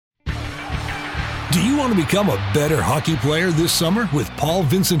Do you want to become a better hockey player this summer with Paul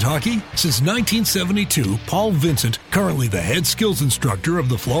Vincent Hockey? Since 1972, Paul Vincent, currently the head skills instructor of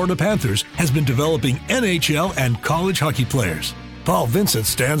the Florida Panthers, has been developing NHL and college hockey players. Paul Vincent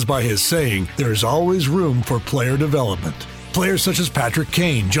stands by his saying, there's always room for player development. Players such as Patrick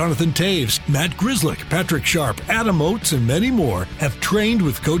Kane, Jonathan Toews, Matt Grzelcyk, Patrick Sharp, Adam Oates, and many more have trained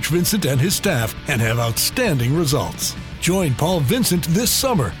with Coach Vincent and his staff and have outstanding results. Join Paul Vincent this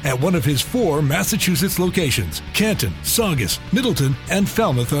summer at one of his 4 Massachusetts locations, Canton, Saugus, Middleton, and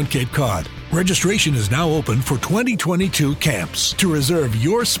Falmouth on Cape Cod. Registration is now open for 2022 camps. To reserve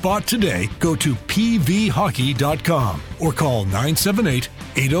your spot today, go to pvhockey.com or call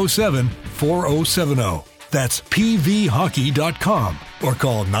 978-807-4070. That's pvhockey.com or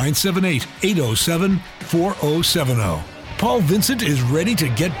call 978-807-4070. Paul Vincent is ready to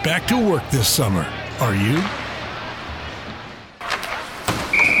get back to work this summer. Are you?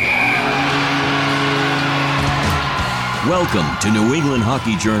 Welcome to New England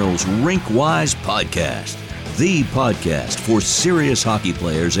Hockey Journal's Rink-Wise Podcast, the podcast for serious hockey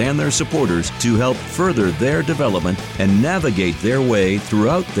players and their supporters to help further their development and navigate their way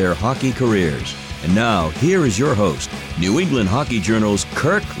throughout their hockey careers. And now, here is your host, New England Hockey Journal's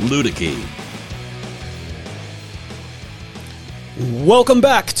Kirk Luedeke. Welcome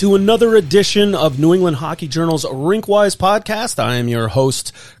back to another edition of New England Hockey Journal's Rink-Wise Podcast. I am your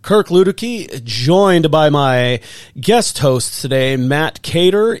host, Kirk Luedeke, joined by my guest host today, Matt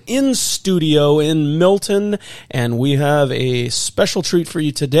Cater, in studio in Milton. And we have a special treat for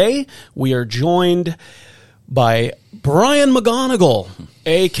you today. We are joined by Brian McGonigal,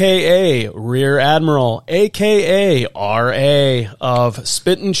 a.k.a. Rear Admiral, a.k.a. R.A. of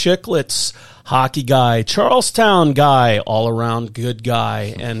Spittin' Chicklets, hockey guy, Charlestown guy, all-around good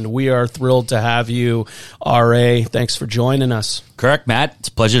guy, and we are thrilled to have you, R.A. Thanks for joining us. Kirk, Matt, it's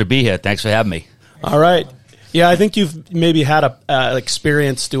a pleasure to be here. Thanks for having me. All right. Yeah, I think you've maybe had a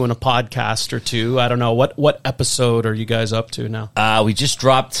experience doing a podcast or two. I don't know. What episode are you guys up to now? We just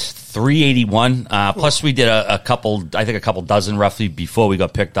dropped 381. Plus, we did a couple dozen roughly before we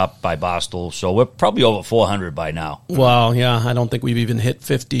got picked up by Barstool. So we're probably over 400 by now. Well, yeah, I don't think we've even hit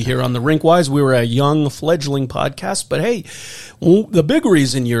 50 here on the Rink-Wise. We were a young fledgling podcast, but hey, the big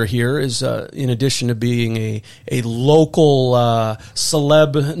reason you're here is, in addition to being a local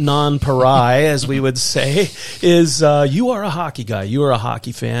celeb non-pariah, as we would say, is you are a hockey guy. You are a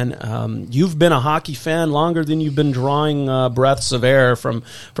hockey fan. You've been a hockey fan longer than you've been drawing breaths of air, from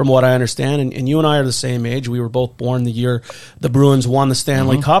what I understand. And you and I are the same age. We were both born the year the Bruins won the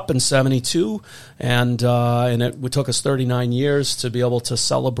Stanley Cup in '72, and it took us 39 years to be able to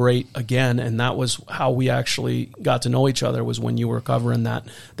celebrate again. And that was how we actually got to know each other, was when you were covering that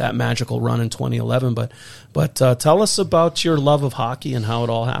magical run in 2011. But tell us about your love of hockey and how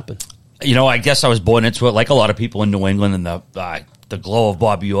it all happened. You know, I guess I was born into it like a lot of people in New England, in the glow of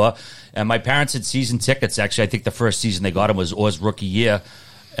Bobby Orr. And my parents had season tickets. Actually, I think the first season they got him was Orr's rookie year.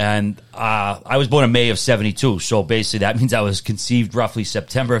 And I was born in May of 72. So basically that means I was conceived roughly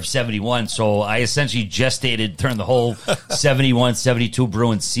September of 71. So I essentially gestated during the whole 71-72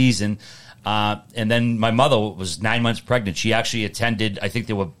 Bruins season. And then my mother was 9 months pregnant. She actually attended, I think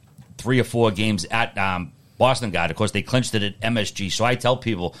there were 3 or 4 games at Boston Garden. Of course, they clinched it at MSG. So I tell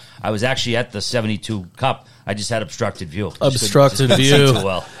people I was actually at the 72 Cup. I just had obstructed view. Obstructed view. See too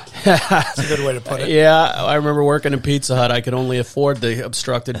well. That's a good way to put it. Yeah, I remember working in Pizza Hut. I could only afford the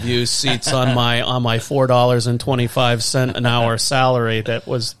obstructed view seats on my $4.25 an hour salary. That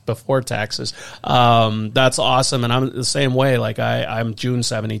was before taxes. That's awesome, and I'm the same way. Like I'm June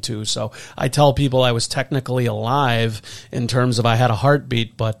 72, so I tell people I was technically alive in terms of I had a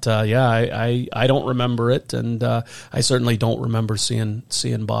heartbeat, but I don't remember it, and I certainly don't remember seeing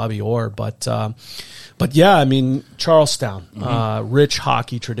Bobby Orr, but yeah, I mean, Charlestown, rich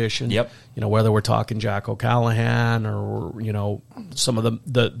hockey tradition. Yep. You know, whether we're talking Jack O'Callahan or, you know, some of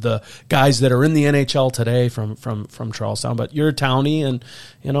the guys that are in the NHL today from Charlestown. But you're a townie, and,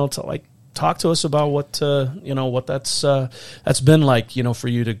 you know, talk to us about what that's been like, you know, for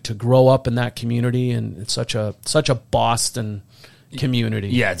you to grow up in that community, and it's such a Boston community.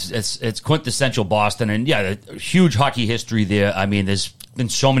 Yeah, it's quintessential Boston, and yeah, a huge hockey history there. I mean, there's been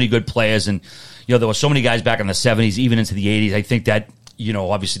so many good players, and you know, there were so many guys back in the 70s, even into the 80s. I think that, you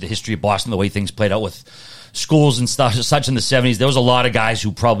know, obviously the history of Boston, the way things played out with schools and stuff, such in the 70s, there was a lot of guys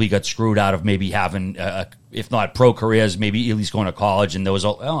who probably got screwed out of maybe having, if not pro careers, maybe at least going to college. And there was,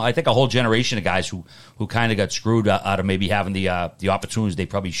 I think, a whole generation of guys who kind of got screwed out of maybe having the opportunities they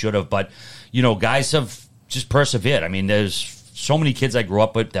probably should have. But, you know, guys have just persevered. I mean, there's so many kids I grew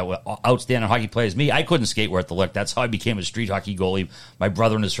up with that were outstanding hockey players. Me, I couldn't skate worth the lick. That's how I became a street hockey goalie. My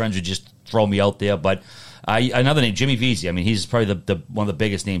brother and his friends would just throw me out there. But another name, Jimmy Vesey. I mean, he's probably one of the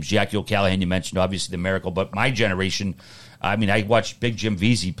biggest names. Jackie O'Callahan, you mentioned, obviously the Miracle. But my generation, I mean, I watched Big Jim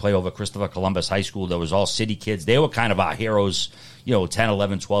Vesey play over Christopher Columbus High School. There was all city kids. They were kind of our heroes, 10,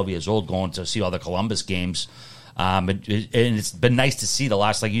 11, 12 years old, going to see all the Columbus games. And it's been nice to see the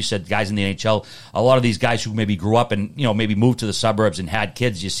last, like you said, guys in the NHL, a lot of these guys who maybe grew up and, maybe moved to the suburbs and had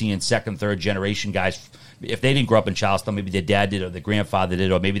kids, you see in second, third generation guys. If they didn't grow up in Charlestown, maybe their dad did or their grandfather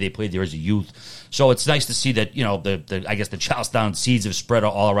did, or maybe they played there as a youth. So it's nice to see that, I guess the Charlestown seeds have spread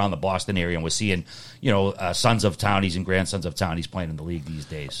all around the Boston area, and we're seeing, sons of townies and grandsons of townies playing in the league these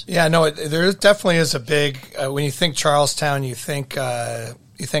days. Yeah, no, there definitely is a big, when you think Charlestown, you think hockey.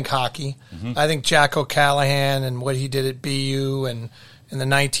 Mm-hmm. I think Jack O'Callahan and what he did at BU and in the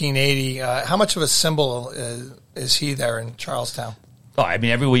 1980, how much of a symbol is he there in Charlestown? Oh, I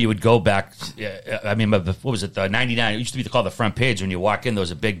mean, everywhere you would go back, I mean, what was it, 99? It used to be called the front page. When you walk in, there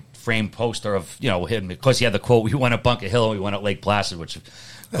was a big frame poster of, him. Of course, he had the quote, "We won at Bunker Hill and we won at Lake Placid," which, of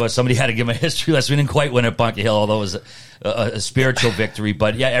course, somebody had to give him a history lesson. We didn't quite win at Bunker Hill, although it was a spiritual victory.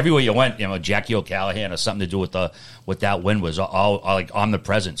 But, yeah, everywhere you went, Jackie O'Callahan or something to do with that win was all like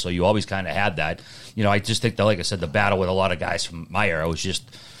omnipresent. So you always kind of had that. I just think that, like I said, the battle with a lot of guys from my era was just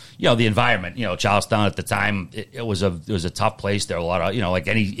 – the environment, Charlestown at the time, it was a tough place. There were a lot of, like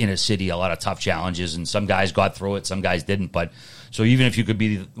any inner city, a lot of tough challenges, and some guys got through it, some guys didn't. But so even if you could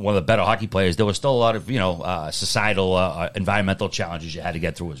be one of the better hockey players, there was still a lot of, societal, environmental challenges you had to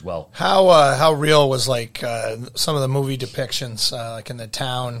get through as well. How real was some of the movie depictions, like in the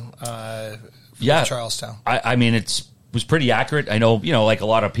town, Charlestown? I mean, it was pretty accurate. I know, like a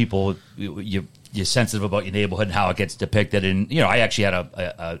lot of people, you're sensitive about your neighborhood and how it gets depicted. And, I actually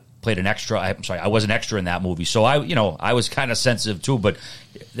had played an extra. I was an extra in that movie. So I was kind of sensitive too, but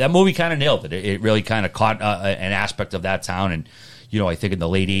that movie kind of nailed it. It really kind of caught an aspect of that town. And, I think in the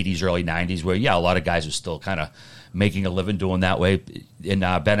late 80s, early 90s, where, a lot of guys were still kind of making a living doing that way. And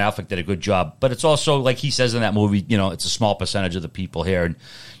Ben Affleck did a good job. But it's also, like he says in that movie, it's a small percentage of the people here. And,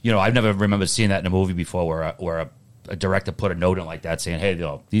 I've never remembered seeing that in a movie before where a director put a note in like that saying, "Hey,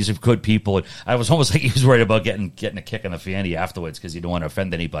 these are good people." And I was almost like he was worried about getting a kick in the fanny afterwards because he didn't want to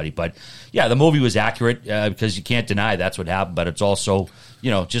offend anybody. But yeah, the movie was accurate because you can't deny that's what happened. But it's also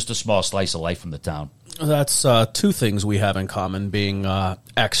just a small slice of life from the town. That's two things we have in common, being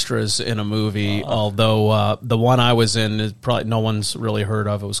extras in a movie. Although the one I was in is probably no one's really heard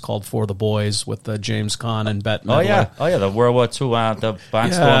of. It was called For the Boys with James Caan and Bette Midler. Oh yeah, the World War II, the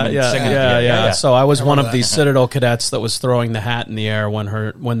Barnstorm and singing. Yeah. So I was one of the Citadel cadets that was throwing the hat in the air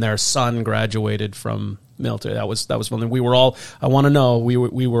when their son graduated from military. That was one thing. We were all, I want to know, we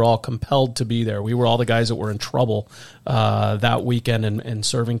were all compelled to be there. We were all the guys that were in trouble that weekend and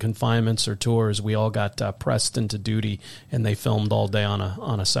serving confinements or tours. We all got pressed into duty, and they filmed all day on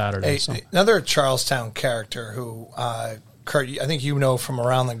a Saturday. Another Charlestown character who Kurt, I think from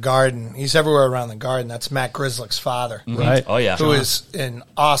Around the Garden. He's everywhere around the garden. That's Matt Grzelcyk's father, right? Oh yeah, who is an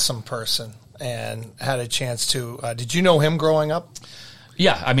awesome person and had a chance to. Did you know him growing up?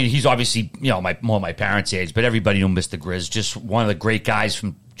 Yeah, I mean, he's obviously, my parents' age, but everybody knew Mr. Grizz, just one of the great guys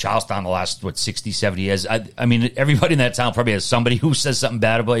from Charlestown the last, 60, 70 years. I mean, everybody in that town probably has somebody who says something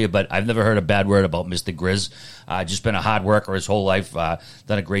bad about you, but I've never heard a bad word about Mr. Grizz. Just been a hard worker his whole life, done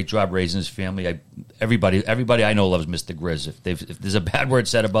a great job raising his family. Everybody I know loves Mr. Grizz. If there's a bad word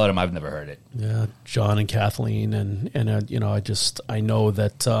said about him, I've never heard it. Yeah, John and Kathleen, and I know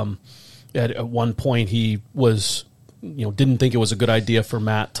that at one point he was... didn't think it was a good idea for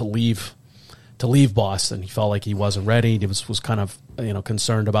Matt to leave Boston. He felt like he wasn't ready. He was kind of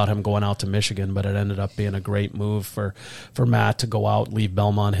concerned about him going out to Michigan, but it ended up being a great move for Matt to go out, leave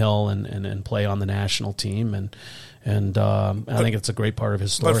Belmont Hill, and play on the national team. And I think it's a great part of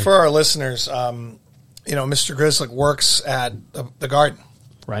his story. But for our listeners, Mr. Grzelcyk works at the Garden.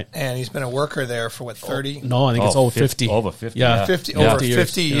 Right. And he's been a worker there for 30? No, I think it's over 50. Over 50. Yeah.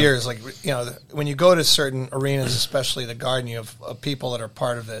 50 years. Like, when you go to certain arenas, especially the Garden, you have people that are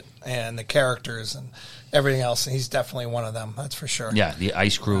part of it and the characters and everything else. And he's definitely one of them. That's for sure. Yeah, the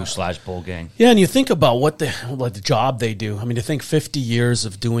ice crew / bull gang. Yeah, and you think about what the job they do. I mean, to think 50 years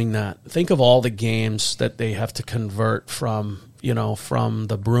of doing that. Think of all the games that they have to convert from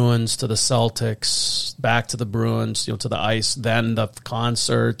the Bruins to the Celtics, back to the Bruins, to the ice, then the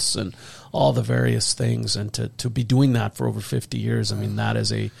concerts and all the various things. And to be doing that for over 50 years, I mean, that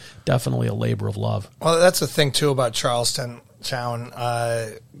is definitely a labor of love. Well, that's the thing, too, about Charleston. Town.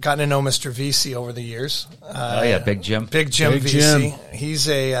 Gotten to know Mr. VC over the years. Big Jim. Big Jim Big VC. Jim. He's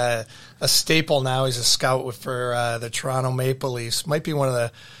a staple now. He's a scout for the Toronto Maple Leafs. Might be one of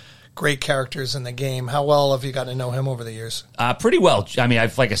the great characters in the game. How well have you gotten to know him over the years? Pretty well. I mean,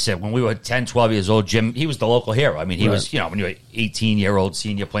 like I said, when we were 10, 12 years old, Jim, he was the local hero. I mean, he was, when you were 18-year-old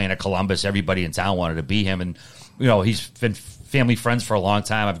senior playing at Columbus, everybody in town wanted to be him. And, he's been family friends for a long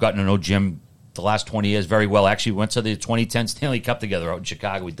time. I've gotten to know Jim the last 20 years very well. Actually, we went to the 2010 Stanley Cup together out in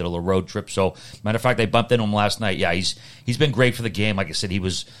Chicago. We did a little road trip. So, matter of fact, I bumped into him last night. Yeah, he's been great for the game. Like I said, he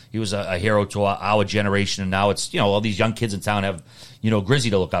was a hero to our generation, and now it's all these young kids in town have Grizzy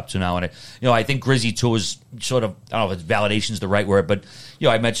to look up to now. And I think Grizzy too is sort of, I don't know if validation is the right word, but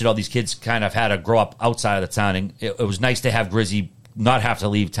I mentioned all these kids kind of had to grow up outside of the town, and it was nice to have Grizzy not have to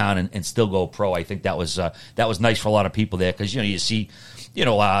leave town and still go pro. I think that was nice for a lot of people there, because you see.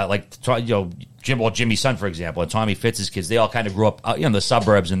 Jimmy's son, for example, and Tommy Fitz's kids, they all kind of grew up in the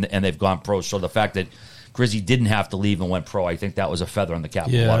suburbs and they've gone pro. So the fact that Grizzy didn't have to leave and went pro, I think that was a feather in the cap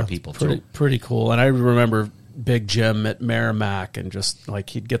of a lot of people, too. Pretty cool. And I remember Big Jim at Merrimack, and just like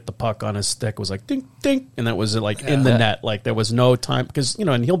he'd get the puck on his stick, it was like ding, ding, and that was like in the net. Like there was no time, because,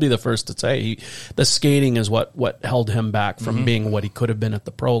 and he'll be the first to say the skating is what held him back from being what he could have been at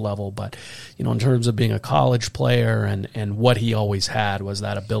the pro level. But, in terms of being a college player and what he always had was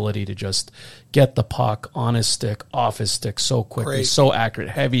that ability to just get the puck on his stick, off his stick so quickly, so accurate,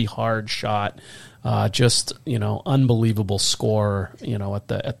 heavy, hard shot. Just unbelievable scorer,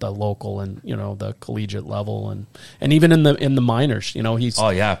 at the local and the collegiate level, and even in the minors, he's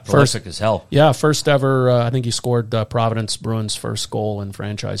prolific as hell. Yeah, first ever. I think he scored Providence Bruins' first goal in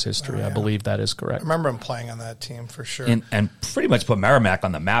franchise history. I believe that is correct. I remember him playing on that team for sure, and pretty much put Merrimack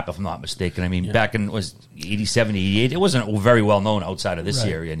on the map, if I'm not mistaken. I mean, back in was 87, 88, it wasn't very well known outside of this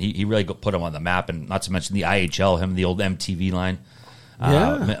area, and he really put him on the map, and not to mention the IHL, him, the old MTV line.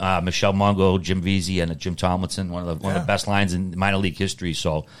 Michelle Mongo, Jim Veazey, and Jim Tomlinson, one of the best lines in minor league history.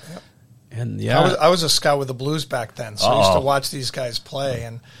 So, and I was a scout with the Blues back then, so I used to watch these guys play.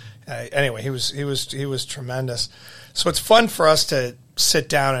 And anyway, he was tremendous. So it's fun for us to sit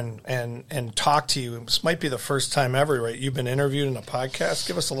down and talk to you. This might be the first time ever, right? You've been interviewed in a podcast.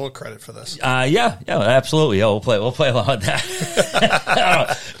 Give us a little credit for this. Yeah, absolutely. Yeah, we'll play along with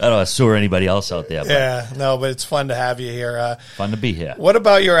that. I don't want to sewer anybody else out there. But it's fun to have you here. Fun to be here. What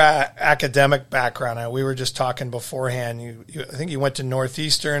about your academic background? We were just talking beforehand. I think you went to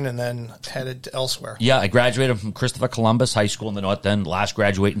Northeastern and then headed elsewhere. Yeah, I graduated from Christopher Columbus High School in the North End, last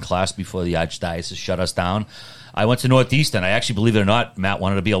graduating class before the Archdiocese shut us down. I went to Northeastern. I actually, believe it or not, Matt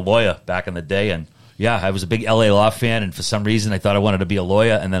wanted to be a lawyer back in the day. And, I was a big LA law fan. And for some reason, I thought I wanted to be a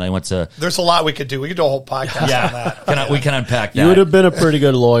lawyer. And then I went to... There's a lot we could do. We could do a whole podcast on that. We can unpack that. You would have been a pretty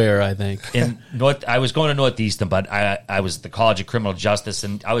good lawyer, I think. I was going to Northeastern, but I was at the College of Criminal Justice,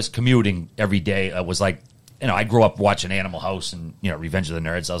 and I was commuting every day. I was like... I grew up watching Animal House and, Revenge of the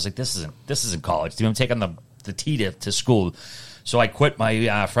Nerds. I was like, this isn't college. I'm taking the T to school. So I quit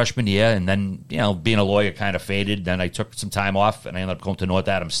my freshman year, and then, being a lawyer kind of faded. Then I took some time off, and I ended up going to North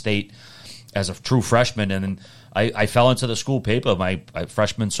Adams State as a true freshman. And then I fell into the school paper my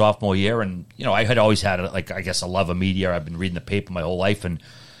freshman, sophomore year. And, I had always had, a love of media. I've been reading the paper my whole life. And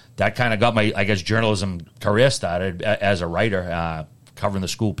that kind of got my, journalism career started as a writer, covering the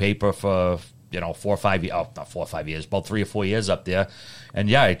school paper for, 4 or 5 years, not 4 or 5 years, about 3 or 4 years up there.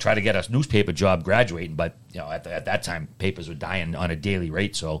 And I tried to get a newspaper job graduating, but at that time papers were dying on a daily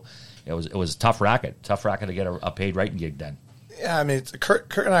rate, so it was a tough racket to get a paid writing gig then. Yeah, I mean,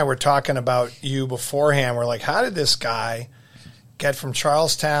 Kurt and I were talking about you beforehand. We're like, how did this guy get from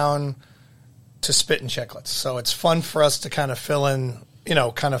Charlestown to Spittin' Chicklets? So it's fun for us to kind of fill in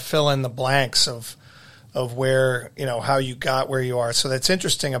the blanks of where, how you got where you are. So that's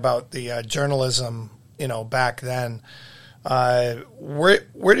interesting about the journalism, back then.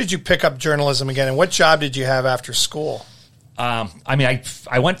 Where did you pick up journalism again, and what job did you have after school?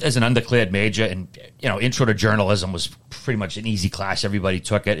 I went as an undeclared major, and intro to journalism was pretty much an easy class. Everybody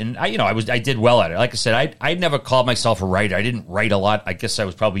took it, and I did well at it. Like I said, I never called myself a writer. I didn't write a lot. I guess I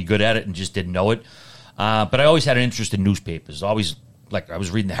was probably good at it and just didn't know it. But I always had an interest in newspapers. Always, I was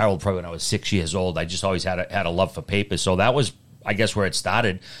reading the Herald probably when I was 6 years old. I just always had a love for papers. So that was, I guess, where it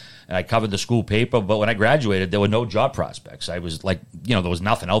started. And I covered the school paper, but when I graduated, there were no job prospects. I was there was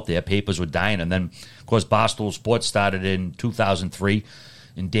nothing out there. Papers were dying. And then, of course, Barstool Sports started in 2003.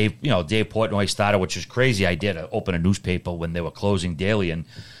 And Dave Portnoy started, which was crazy idea to open a newspaper when they were closing daily. And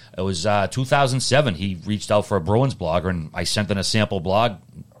it was 2007. He reached out for a Bruins blogger, and I sent in a sample blog.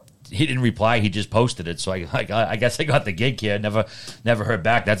 He didn't reply. He just posted it. So I guess I got the gig here. Never heard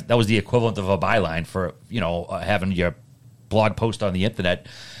back. That was the equivalent of a byline for having your blog post on the internet.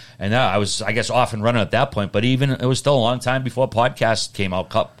 And I was, I guess, off and running at that point. But even it was still a long time before podcasts came out,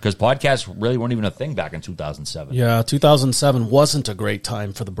 because podcasts really weren't even a thing back in 2007. Yeah, 2007 wasn't a great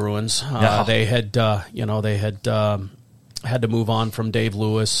time for the Bruins. No. They had, had to move on from Dave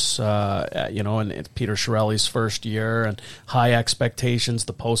Lewis, and Peter Chiarelli's first year, and high expectations.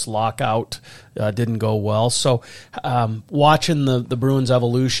 The post-lockout didn't go well. So watching the Bruins'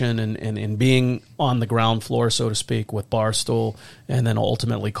 evolution and being on the ground floor, so to speak, with Barstool, and then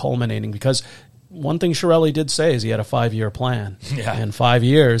ultimately culminating, because one thing Chiarelli did say is he had a 5-year plan. Yeah. And 5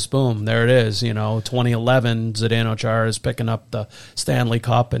 years, boom, there it is. 2011, Zdeno Chara is picking up the Stanley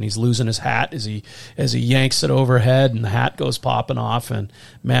Cup, and he's losing his hat as he yanks it overhead, and the hat goes popping off. And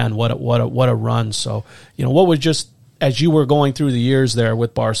man, what a run! So what was just as you were going through the years there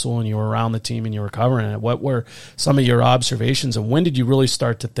with Barstool, and you were around the team and you were covering it, what were some of your observations, and when did you really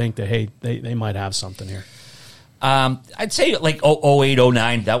start to think that hey, they might have something here? I'd say like 08,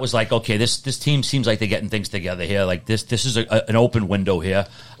 09, that was like, okay, this team seems like they're getting things together here. Like this is an open window here.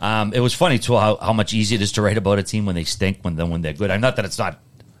 It was funny too how much easier it is to write about a team when they stink than when they're good. I'm not that it's not.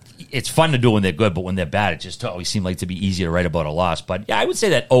 It's fun to do when they're good, but when they're bad, it just always seemed like to be easier to write about a loss. But yeah, I would say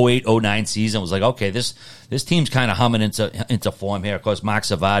that 08, 09 season was like, okay, this team's kind of humming into form here. Of course, Mark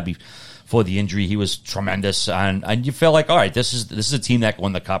Savard before the injury, he was tremendous, and you feel like, all right, this is a team that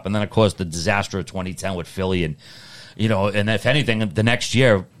won the cup. And then of course the disaster of 2010 with Philly, and and if anything, the next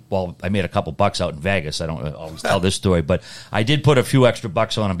year, well, I made a couple bucks out in Vegas. I don't always tell this story, but I did put a few extra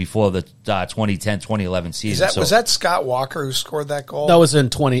bucks on them before the 2010-2011 season. Was that Scott Walker who scored that goal? That was in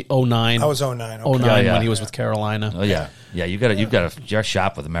 2009. That was 09. Okay. 09 Yeah. when he was with Carolina. Oh yeah. Yeah, you've got you're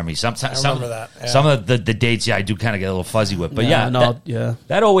sharp with the memory. Sometimes I remember that. Yeah. Some of the dates, I do kind of get a little fuzzy with. But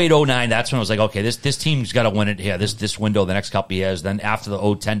that 08, 09, that's when I was like, okay, this team's got to win it here. This window, the next couple of years. Then after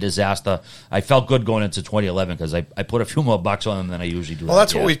the 010 disaster, I felt good going into 2011 because I put a few more bucks on them than I usually do. Well,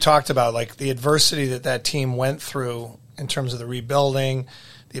 that's what we talked about, like the adversity that team went through in terms of the rebuilding,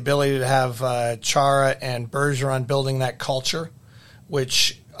 the ability to have Chara and Bergeron building that culture,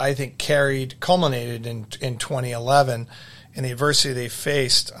 which I think culminated in 2011, and the adversity they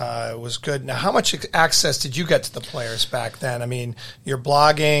faced was good. Now, how much access did you get to the players back then? I mean, you're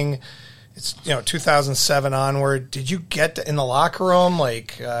blogging. It's 2007 onward. Did you get in the locker room?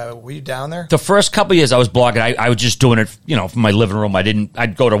 Like, were you down there? The first couple of years I was blogging, I was just doing it, from my living room.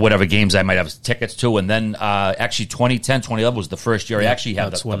 I'd go to whatever games I might have tickets to, and then actually 2010, 2011 was the first year I actually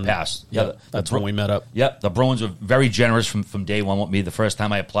had the pass. Yeah, that's when we met up. Yep, the Bruins were very generous from day one with me. The first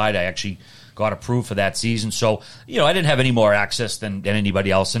time I applied, I actually got approved for that season. So, I didn't have any more access than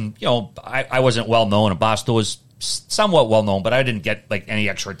anybody else, and I wasn't well known, and Boston was somewhat well known, but I didn't get like any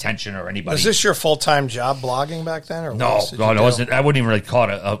extra attention or anybody. Was this your full time job, blogging back then, or no? It wasn't. I wouldn't even really call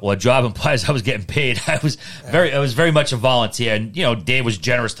it a job. Implies I was getting paid. I was very much a volunteer, and Dave was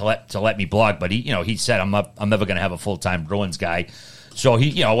generous to let me blog, but he said I'm never going to have a full time Bruins guy. So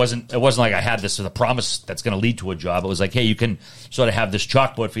it wasn't like I had this as a promise that's going to lead to a job. It was like, hey, you can sort of have this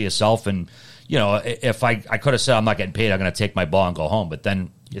chalkboard for yourself, and if I could have said I'm not getting paid, I'm going to take my ball and go home, but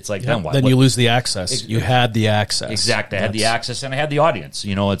then. It's like, then what? Then you lose the access. You had the access. Exactly. I had the access and I had the audience.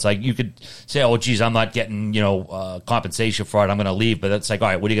 It's like you could say, oh, geez, I'm not getting, compensation for it. I'm going to leave. But it's like, all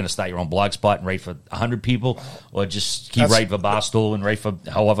right, what are you going to start your own blog spot and write for 100 people? Or just keep writing for Barstool and write for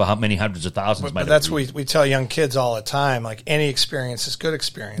how many hundreds of thousands? But that's what we tell young kids all the time. Like, any experience is good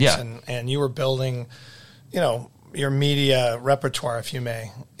experience. Yeah. And you were building, your media repertoire, if you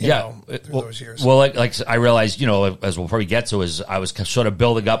may, through those years. Well, like I realized, as we'll probably get to, is I was sort of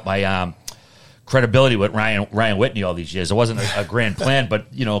building up my credibility with Ryan Whitney all these years. It wasn't a grand plan,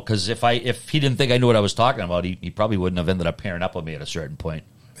 but because if he didn't think I knew what I was talking about, he probably wouldn't have ended up pairing up with me at a certain point.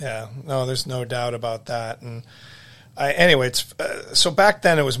 Yeah, no, there's no doubt about that. And anyway, so back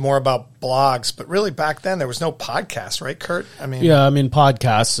then it was more about blogs, but really back then there was no podcast, right, Kurt?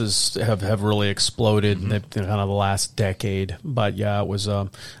 Podcasts have really exploded in kind of the last decade. But yeah, it was. I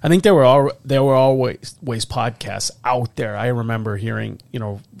think there were always podcasts out there. I remember hearing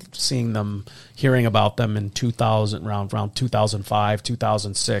about them in 2000, around 2005,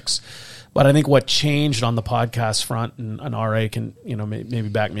 2006. But I think what changed on the podcast front, and RA can maybe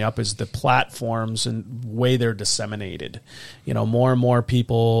back me up, is the platforms and way they're disseminated. More and more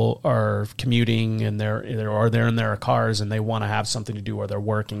people are commuting, and they're in their cars, and they want to have something to do, or they're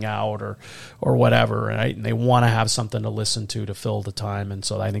working out, or whatever, right? And they want to have something to listen to fill the time. And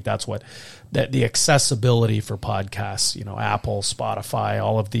so I think that's what the accessibility for podcasts. Apple, Spotify,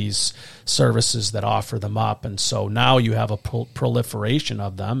 all of these services that offer them up, and so now you have a proliferation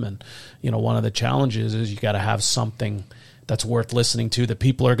of them. And one of the challenges is you got to have something that's worth listening to, that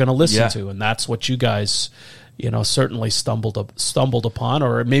people are going to listen Yeah. to, and that's what you guys, certainly stumbled upon,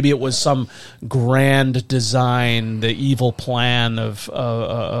 or maybe it was some grand design, the evil plan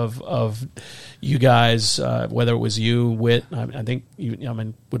of you guys, whether it was you, Whit. I think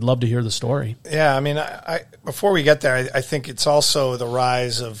would love to hear the story. Yeah, I mean, I before we get there, I think it's also the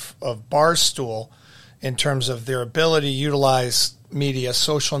rise of Barstool in terms of their ability to utilize media,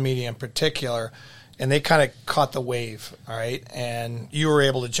 social media in particular, and they kind of caught the wave, all right? And you were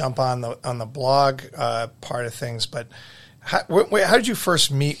able to jump on the blog part of things, but how did you first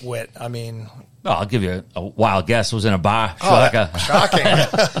meet Whit? I mean... Oh, I'll give you a wild guess. It was in a bar. Shocking.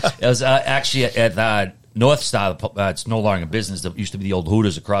 It was actually at North Star. It's no longer in business. It used to be the old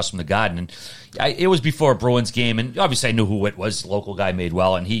Hooters across from the Garden. And it was before a Bruins game. And obviously I knew who Whit was, local guy made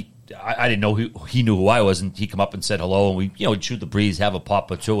well. And I didn't know he knew who I was. And he come up and said hello. And we'd shoot the breeze, have a pop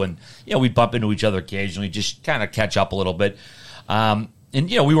or two. And, we'd bump into each other occasionally, just kind of catch up a little bit. And,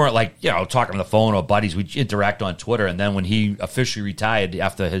 we weren't talking on the phone or buddies. We'd interact on Twitter. And then when he officially retired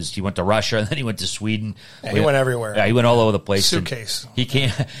after he went to Russia and then he went to Sweden. Yeah, he went everywhere. Yeah, he went all over the place. Suitcase.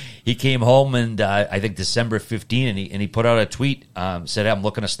 And he came home and I think December 15 and he put out a tweet, said, I'm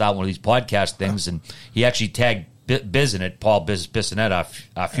looking to start one of these podcast things. And he actually tagged Biz in it, Paul Bissonnette,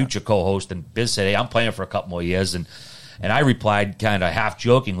 our future co-host. And Biz said, hey, I'm playing for a couple more years. And I replied kind of half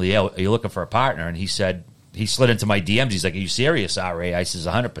jokingly, are you looking for a partner? And he said, he slid into my DMs. He's like, are you serious, RA? I said,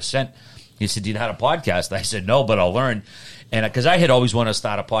 100%. He said, do you know how to podcast? I said, no, but I'll learn. And because I had always wanted to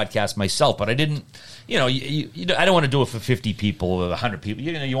start a podcast myself, but I didn't, I don't want to do it for 50 people or 100 people.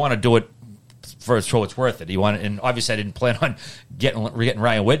 You want to do it for it's worth it. And obviously I didn't plan on getting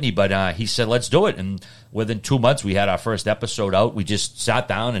Ryan Whitney, but he said, let's do it. And within 2 months, we had our first episode out. We just sat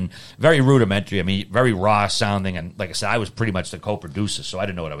down and very rudimentary. I mean, very raw sounding. And like I said, I was pretty much the co-producer, so I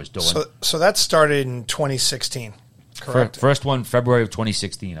didn't know what I was doing. So that started in 2016, correct? First one, February of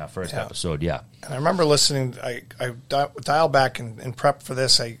 2016, our first episode, yeah. And I remember listening, I dialed back and prep for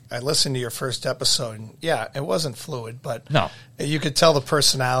this. I listened to your first episode, and yeah, it wasn't fluid, but no, you could tell the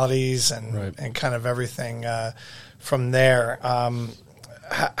personalities and kind of everything from there.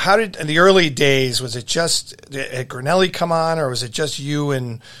 How did, in the early days, was it just, had Grinelli come on, or was it just you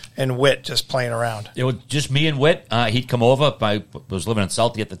and Whit just playing around? It was just me and Whit. He'd come over. I was living in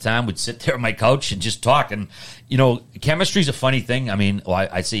Salty at the time. We'd sit there on my couch and just talk. And, chemistry's a funny thing. I mean,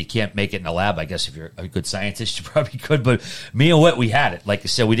 I'd say you can't make it in a lab. I guess if you're a good scientist, you probably could. But me and Whit, we had it. Like I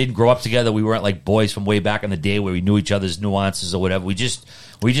said, we didn't grow up together. We weren't like boys from way back in the day where we knew each other's nuances or whatever. We just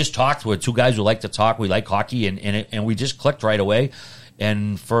talked. We're two guys who like to talk. We like hockey, and we just clicked right away.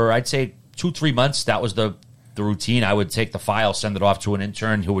 And for, I'd say, 2-3 months, that was the routine. I would take the file, send it off to an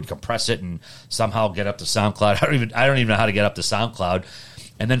intern who would compress it and somehow get up to SoundCloud. I don't even know how to get up to SoundCloud.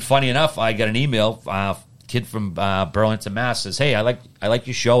 And then, funny enough, I got an email. Kid from Burlington, Mass. says, "Hey, I like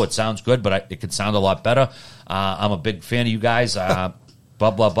your show. It sounds good, but it could sound a lot better. I'm a big fan of you guys. Blah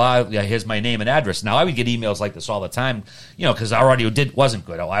blah blah. Yeah, here's my name and address." Now I would get emails like this all the time, because our audio wasn't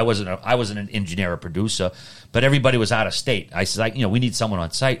good. I wasn't an engineer or producer, but everybody was out of state. I said, we need someone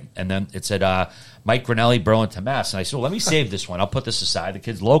on site, and then it said Mike Grinelli, Burlington, Mass. And I said, well, let me save this one. I'll put this aside. The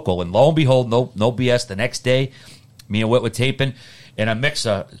kid's local, and lo and behold, no BS. The next day, me and Whit were taping, and a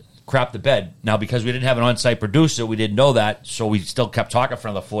mixer crapped the bed. Now, because we didn't have an on-site producer, we didn't know that, so we still kept talking for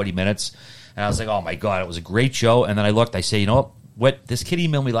another 40 minutes. And I was like, oh my God, it was a great show. And then I looked, I say, you know what? What, this kid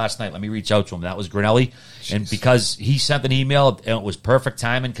emailed me last night. Let me reach out to him. That was Grinelli. Jeez. And because he sent an email, and it was perfect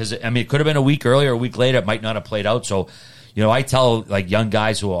timing, because, it could have been a week earlier, a week later. It might not have played out. So, I tell like young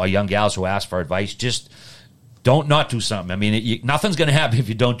guys or young gals who ask for advice, just don't not do something. Nothing's going to happen if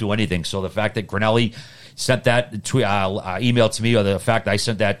you don't do anything. So the fact that Grinelli sent that email to me, or the fact I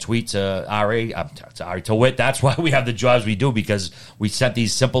sent that tweet to to Whit, that's why we have the jobs we do, because we sent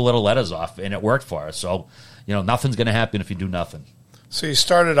these simple little letters off, and it worked for us. So, nothing's going to happen if you do nothing. So you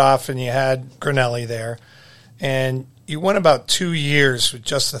started off and you had Grinelli there, and you went about 2 years with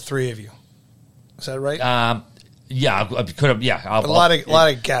just the three of you. Is that right? Yeah, I could have. Yeah, a lot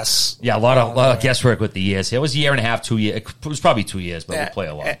of guests. Yeah, a lot of guesswork with the years. It was a year and a half, 2 years. It was probably 2 years, but we play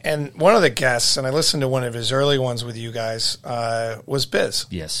a lot. And one of the guests, and I listened to one of his early ones with you guys, was Biz.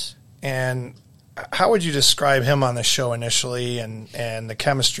 Yes. And how would you describe him on the show initially, and the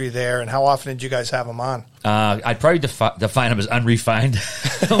chemistry there, and how often did you guys have him on? I'd probably define him as unrefined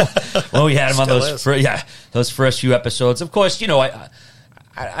when we had him on those first few episodes. Of course,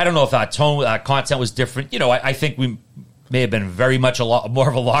 I don't know if our tone, content was different. I think we may have been very much a lot more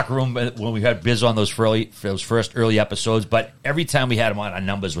of a locker room when we had Biz on those first early episodes. But every time we had him on, our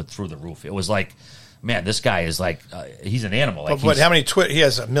numbers were through the roof. It was like man, this guy is like, he's an animal. Like, but how many he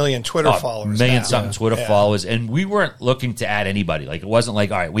has 1 million Twitter followers. Something Twitter followers. And we weren't looking to add anybody. Like, it wasn't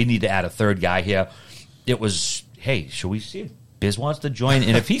like, all right, we need to add a third guy here. It was, hey, should we see if Biz wants to join?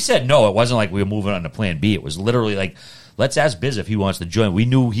 And if he said no, it wasn't like we were moving on to plan B. It was literally like, let's ask Biz if he wants to join. We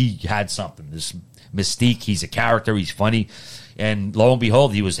knew he had something, this mystique. He's a character. He's funny. And lo and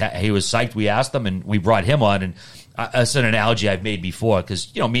behold, he was psyched. We asked him, and we brought him on. And that's an analogy I've made before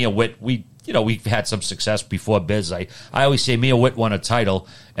because, me and Whit, we've had some success before Biz. I always say me and Whit won a title,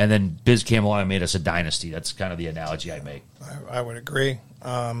 and then Biz came along and made us a dynasty. That's kind of the analogy I make. I would agree.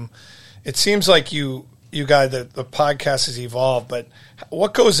 It seems like you guys, the podcast has evolved, but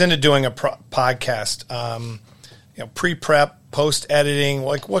what goes into doing a podcast? Pre-prep, post-editing,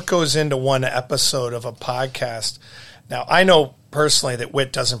 like what goes into one episode of a podcast? Now, I know personally that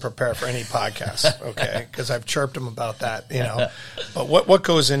Whit doesn't prepare for any podcast, okay, because I've chirped him about that, But what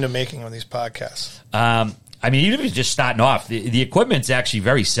goes into making one of these podcasts? Even if you're just starting off, the equipment's actually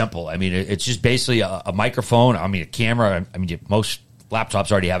very simple. It's just basically a microphone, a camera. Most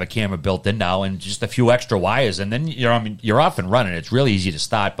laptops already have a camera built in now, and just a few extra wires, and then you're off and running. It's really easy to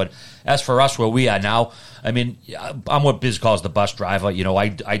start. But as for us, where we are now, I'm what Biz calls the bus driver.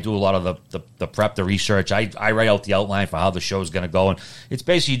 I do a lot of the prep, the research. I write out the outline for how the show's going to go, and it's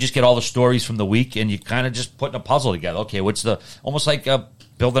basically you just get all the stories from the week, and you kind of just putting a puzzle together. Okay, what's almost like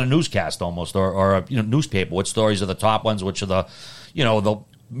building a newscast almost, or a newspaper. What stories are the top ones? Which are the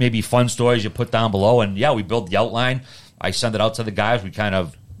maybe fun stories you put down below? And yeah, we build the outline. I send it out to the guys. We kind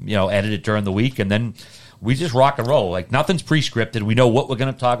of, edit it during the week, and then we just rock and roll. Like, nothing's pre-scripted. We know what we're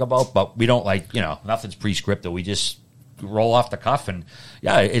going to talk about, but we don't nothing's pre-scripted. We just roll off the cuff, and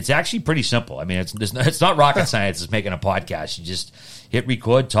yeah, it's actually pretty simple. It's not rocket science. It's making a podcast. You just hit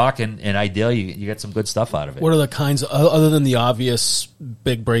record, talk, and ideally you get some good stuff out of it. What are the kinds, other than the obvious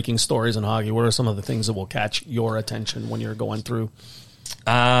big breaking stories in hockey, what are some of the things that will catch your attention when you're going through?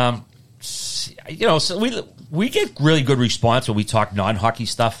 So we get really good response when we talk non-hockey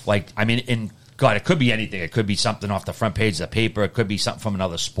stuff. It could be anything. It could be something off the front page of the paper. It could be something from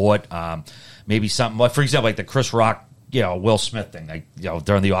another sport. Maybe something, for example, like the Chris Rock, Will Smith thing,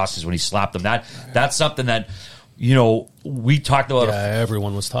 during the Oscars when he slapped him. That's something that, we talked about. Yeah,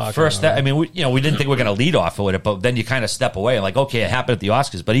 everyone was talking. First, we didn't think we were going to lead off with it, but then you kind of step away and okay, it happened at the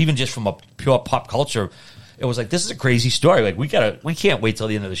Oscars. But even just from a pure pop culture, it was like, this is a crazy story. Like, we can't wait till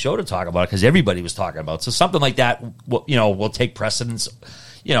the end of the show to talk about it because everybody was talking about it. So something like that, will take precedence.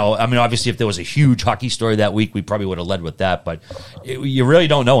 Obviously, if there was a huge hockey story that week, we probably would have led with that. But you really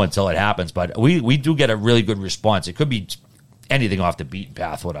don't know until it happens. But we do get a really good response. It could be anything off the beaten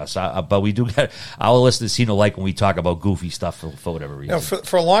path with us. But we do get, our listeners seem to like when we talk about goofy stuff for whatever reason.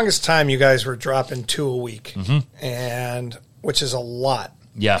 For the longest time, you guys were dropping 2 a week, and which is a lot.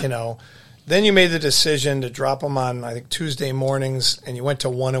 Yeah. Then you made the decision to drop them on, I think, Tuesday mornings, and you went to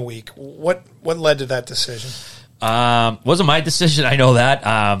 1 a week. What led to that decision? Wasn't my decision. I know that.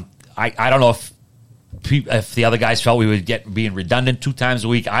 I don't know if the other guys felt we would being redundant 2 times a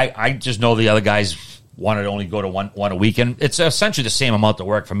week. I just know the other guys wanted to only go to one a week, and it's essentially the same amount of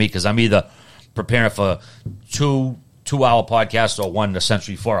work for me because I'm either preparing for 2-hour podcast or one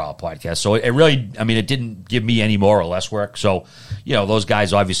essentially 4-hour podcast. So it really, it didn't give me any more or less work. So, those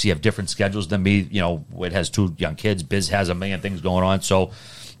guys obviously have different schedules than me. It has 2 young kids. Biz has a million things going on. So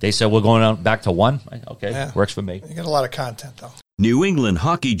they said, we're going on back to 1. Okay, yeah. Works for me. You get a lot of content, though. New England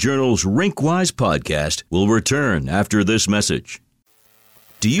Hockey Journal's Rinkwise podcast will return after this message.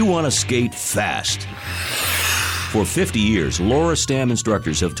 Do you want to skate fast? For 50 years, Laura Stam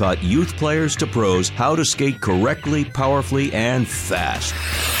instructors have taught youth players to pros how to skate correctly, powerfully, and fast.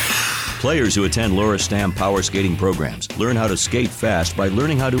 Players who attend Laura Stam power skating programs learn how to skate fast by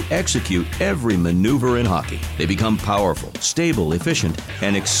learning how to execute every maneuver in hockey. They become powerful, stable, efficient,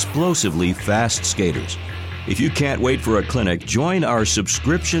 and explosively fast skaters. If you can't wait for a clinic, join our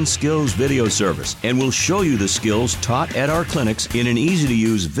subscription skills video service, and we'll show you the skills taught at our clinics in an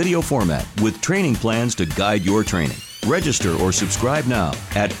easy-to-use video format with training plans to guide your training. Register or subscribe now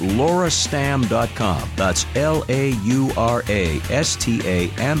at laurastam.com. That's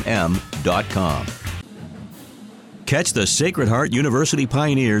LauraStamm.com. Catch the Sacred Heart University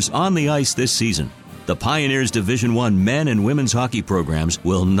Pioneers on the ice this season. The Pioneers Division I men and women's hockey programs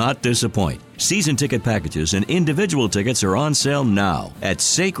will not disappoint. Season ticket packages and individual tickets are on sale now at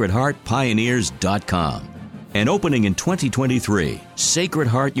sacredheartpioneers.com. And opening in 2023, Sacred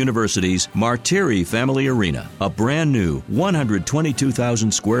Heart University's Martiri Family Arena, a brand new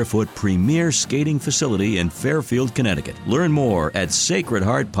 122,000 square foot premier skating facility in Fairfield, Connecticut. Learn more at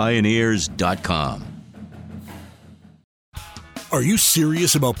sacredheartpioneers.com. Are you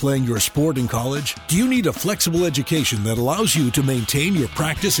serious about playing your sport in college? Do you need a flexible education that allows you to maintain your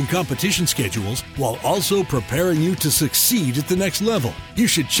practice and competition schedules while also preparing you to succeed at the next level? You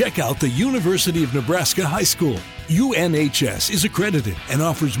should check out the University of Nebraska High School. UNHS is accredited and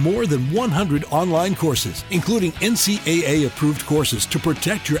offers more than 100 online courses, including NCAA-approved courses to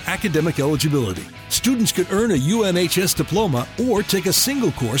protect your academic eligibility. Students could earn a UNHS diploma or take a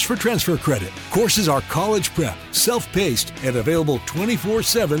single course for transfer credit. Courses are college prep, self-paced, and available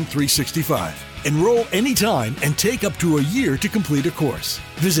 24/7, 365. Enroll anytime and take up to a year to complete a course.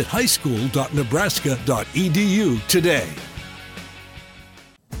 Visit highschool.nebraska.edu today.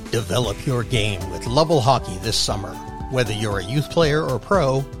 Develop your game with Lovell Hockey this summer. Whether you're a youth player or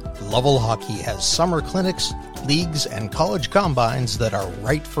pro, Lovell Hockey has summer clinics, leagues, and college combines that are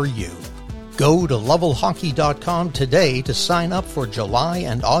right for you. Go to lovellhockey.com today to sign up for July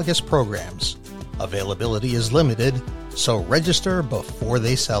and August programs. Availability is limited, so register before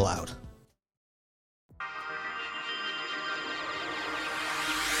they sell out.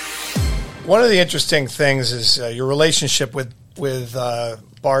 One of the interesting things is your relationship with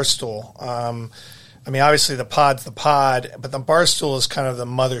Barstool. I mean, obviously the pod's the pod, but the Barstool is kind of the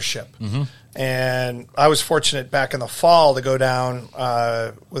mothership. Mm-hmm. And I was fortunate back in the fall to go down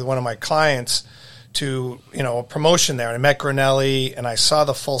with one of my clients to, a promotion there. And I met Grinelli, and I saw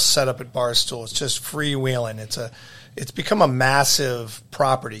the full setup at Barstool. It's just freewheeling. It's become a massive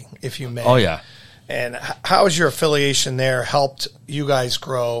property, if you may. Oh, yeah. And how has your affiliation there helped you guys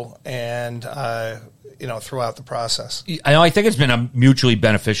grow and, throughout the process? I think it's been a mutually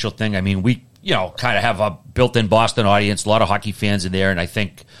beneficial thing. I mean, we, kind of have a built-in Boston audience, a lot of hockey fans in there, and I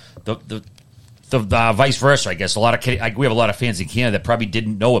think the vice versa, I guess. We have a lot of fans in Canada that probably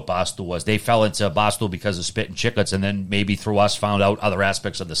didn't know what Barstool was. They fell into Barstool because of Spit and Chicklets, and then maybe through us found out other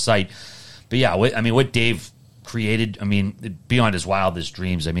aspects of the site. But yeah, what Dave created, beyond his wildest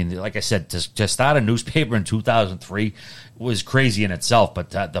dreams. Like I said, to start a newspaper in 2003 was crazy in itself, but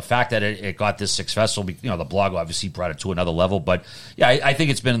the fact that it got this successful, the blog obviously brought it to another level. But yeah, I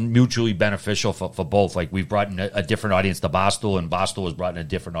think it's been mutually beneficial for both. Like, we've brought in a different audience to Barstool, and Barstool has brought in a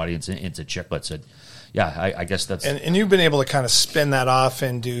different audience into Chicklets. And yeah, I guess that's... And you've been able to kind of spin that off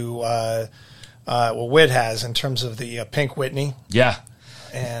into what Whit has in terms of the Pink Whitney. Yeah.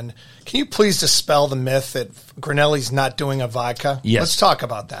 And can you please dispel the myth that Grinelli's not doing a vodka? Yes. Let's talk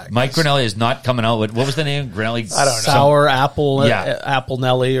about that. Mike Grinelli is not coming out with, what was the name? Grinelli? I don't know. Sour apple, apple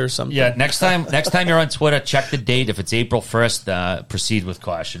Nelly or something. Yeah, next time you're on Twitter, check the date. If it's April 1st, proceed with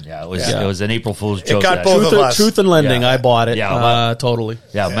caution. Yeah, it was an April Fool's joke. It got both of us. Truth in Lending, Yeah. I bought it. Yeah, totally.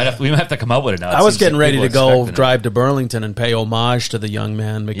 Yeah, we might have to come up with it now. I was getting ready to go expecting it. drive to Burlington and pay homage to the young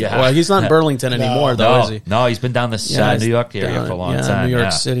man. Yeah. Well, he's not in Burlington anymore, though, is he? No, he's been down this New York area for a long time. New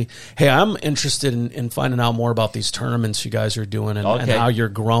York City. Hey, I'm interested in finding out more about these tournaments you guys are doing and how you're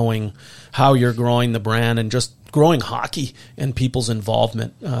growing the brand and just growing hockey and people's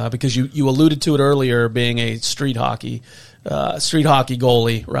involvement. Because you alluded to it earlier, being a street hockey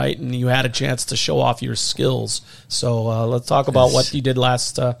goalie, right? And you had a chance to show off your skills. So let's talk about what you did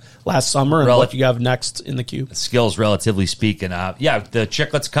last summer and what you have next in the queue. Skills, relatively speaking. The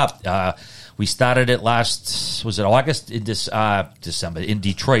Chicklets Cup. We started it August in December in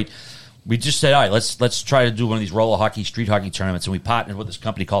Detroit. We just said, all right, let's try to do one of these roller hockey, street hockey tournaments, and we partnered with this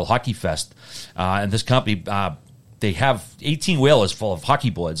company called Hockey Fest. And this company, they have 18 wheelers full of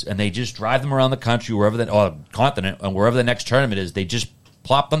hockey boards, and they just drive them around the country, or continent, and wherever the next tournament is. They just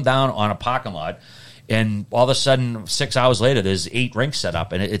plop them down on a parking lot, and all of a sudden, 6 hours later, there's 8 rinks set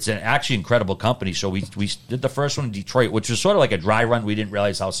up, and it's an actually incredible company. So we did the first one in Detroit, which was sort of like a dry run. We didn't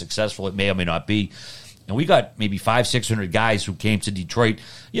realize how successful it may or may not be. And we got maybe 500-600 guys who came to Detroit,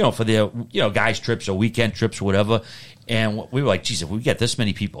 for their, guys trips or weekend trips or whatever. And we were like, geez, if we get this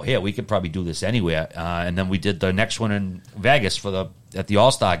many people here, we could probably do this anywhere. And then we did the next one in Vegas at the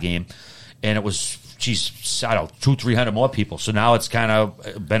All-Star game. And it was, 200-300 more people. So now it's kind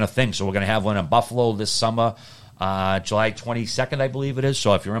of been a thing. So we're going to have one in Buffalo this summer, July 22nd, I believe it is.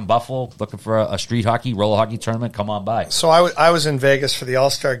 So if you're in Buffalo looking for a street hockey, roller hockey tournament, come on by. So I was in Vegas for the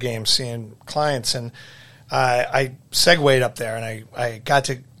All-Star game seeing clients, and I segued up there, and I got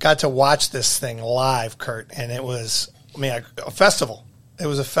to watch this thing live, Kurt, and it was, a festival. It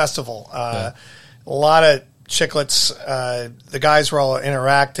was a festival. A lot of Chicklets. The guys were all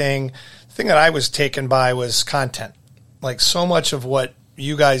interacting. The thing that I was taken by was content. Like, so much of what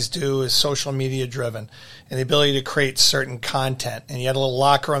you guys do is social media driven, and the ability to create certain content. And you had a little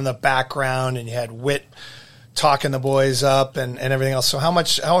locker in the background, and you had Whit talking the boys up and everything else. So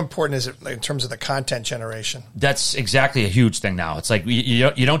how important is it in terms of the content generation? That's exactly a huge thing now. It's like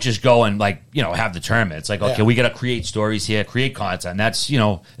you don't just go and have the tournament. It's like, okay, we got to create stories here, create content. That's,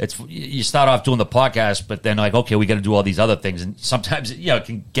 it's you start off doing the podcast, but then like, okay, we got to do all these other things. And sometimes, it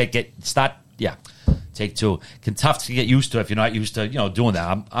can take two. Can tough to get used to if you're not used to, doing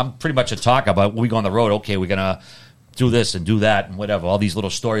that. I'm pretty much a talker, but when we go on the road, okay, we're going to do this and do that and whatever, all these little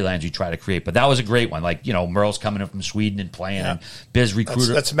storylines you try to create. But that was a great one. Like, Merle's coming in from Sweden and playing, and Biz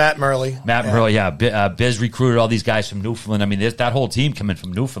recruited. That's Matt Murley. Biz recruited all these guys from Newfoundland. I mean, that whole team coming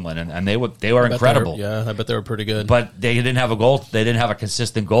from Newfoundland, and they were incredible. I bet they were pretty good. But they didn't have a goal. They didn't have a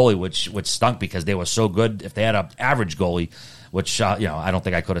consistent goalie, which stunk because they were so good. If they had an average goalie, which, I don't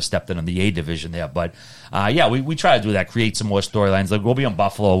think I could have stepped in the A division there. But, we try to do that, create some more storylines. Like, we'll be on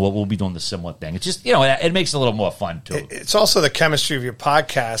Buffalo. We'll be doing the similar thing. It's just, it makes it a little more fun, too. It's also the chemistry of your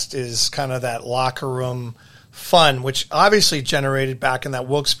podcast is kind of that locker room fun, which obviously generated back in that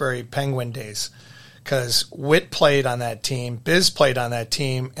Wilkes-Barre Penguin days. Because Witt played on that team, Biz played on that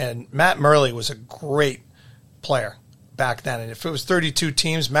team, and Matt Murley was a great player back then. And if it was 32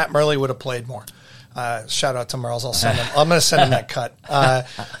 teams, Matt Murley would have played more. Shout out to Merles. I'm going to send him that cut.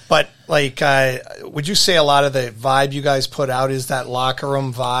 But would you say a lot of the vibe you guys put out is that locker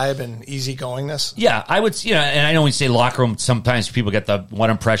room vibe and easygoingness? Yeah, I would. And I know when you say locker room, sometimes people get the one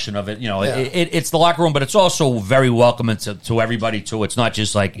impression of it. It's the locker room, but it's also very welcoming to everybody too. It's not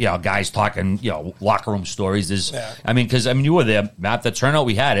just like guys talking locker room stories. Because you were there, Matt. The turnout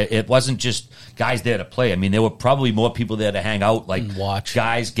we had, it wasn't just guys there to play. I mean, there were probably more people there to hang out, like watch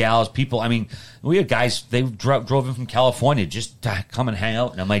guys, gals, people. I mean, we had guys, they drove in from California just to come and hang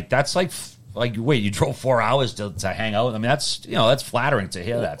out. And I'm like, that's like, wait, you drove 4 hours to hang out? I mean, that's flattering to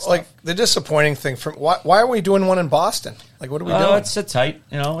hear that stuff. Like, the disappointing thing, why are we doing one in Boston? Like, what are we doing? Let's sit tight.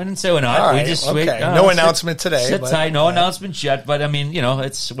 We didn't say we're not. All right, we just no announcement today. Sit tight. No announcements yet. But, I mean,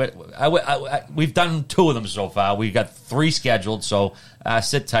 it's we've done 2 of them so far. We got 3 scheduled, so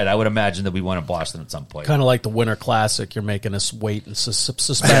sit tight. I would imagine that we won in Boston at some point. Kind of like the Winter Classic. You're making us wait in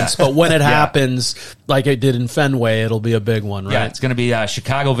suspense. But when it happens, like it did in Fenway, it'll be a big one, right? Yeah, it's going to be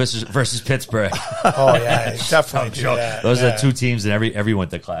Chicago versus Pittsburgh. Oh, yeah, definitely do that. Those are 2 teams in every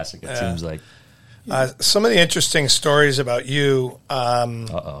Winter Classic, it seems like. Some of the interesting stories about you.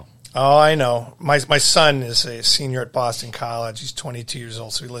 Oh, I know. My son is a senior at Boston College. He's 22 years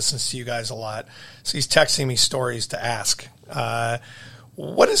old, so he listens to you guys a lot. So he's texting me stories to ask.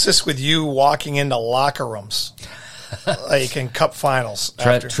 What is this with you walking into locker rooms, like in cup finals?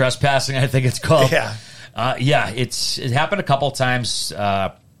 Trespassing, I think it's called. Yeah. It happened a couple times.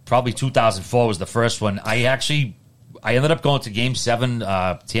 Probably 2004 was the first one. I ended up going to Game 7,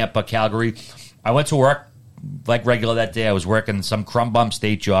 Tampa, Calgary. I went to work like regular that day. I was working some crumb bum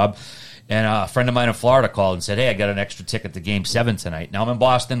state job, and a friend of mine in Florida called and said, "Hey, I got an extra ticket to Game 7 tonight." Now I'm in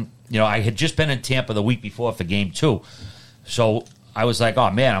Boston. I had just been in Tampa the week before for Game 2, so I was like,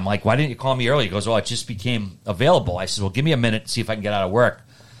 "Oh man!" I'm like, "Why didn't you call me early?" He goes, "Oh, it just became available." I said, "Well, give me a minute, see if I can get out of work."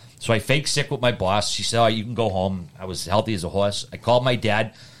 So I faked sick with my boss. She said, "Oh, you can go home." I was healthy as a horse. I called my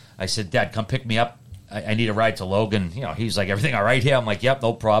dad. I said, "Dad, come pick me up. I need a ride to Logan." He's like, "Everything all right here?" I'm like, "Yep,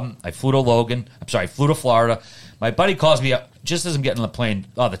 no problem." I flew to Florida. My buddy calls me up just as I'm getting on the plane.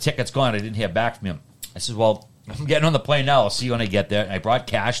 "Oh, the ticket's gone. I didn't hear back from him." I said, "Well, I'm getting on the plane now. I'll see you when I get there." And I brought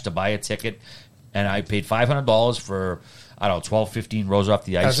cash to buy a ticket, and I paid $500 for, 12, 15 rows off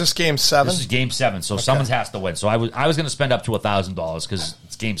the ice. Is this Game 7? This is Game 7, so someone has to win. So I was going to spend up to $1,000 because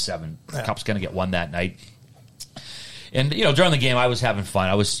it's Game 7. The Cup's going to get won that night. And, during the game, I was having fun.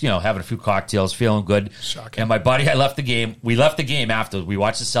 I was, having a few cocktails, feeling good. Shocking. And my buddy, we left the game after. We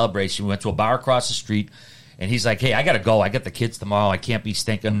watched the celebration. We went to a bar across the street. And he's like, "Hey, I got to go. I got the kids tomorrow. I can't be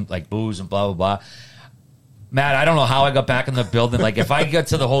stinking like booze and blah, blah, blah." Matt, I don't know how I got back in the building. Like, if I get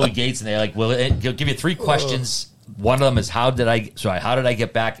to the Holy Gates and they're like, "Well, it'll give you 3 questions." One of them is, how did I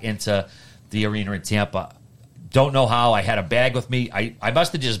get back into the arena in Tampa? Don't know how. I had a bag with me. I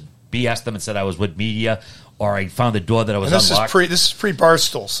must have just BS'd them and said I was with media. Or I found the door that I was unlocked. This is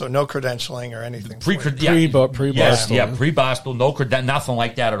pre-Barstool, so no credentialing or anything. Pre-Barstool. Yeah, pre-Barstool, no nothing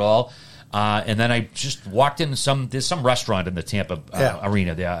like that at all. And then I just walked in there's some restaurant in the Tampa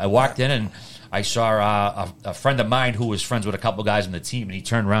arena there. I walked in and I saw a friend of mine who was friends with a couple guys on the team, and he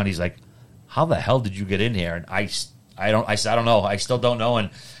turned around. He's like, "How the hell did you get in here?" And I said, "I don't know. I still don't know." And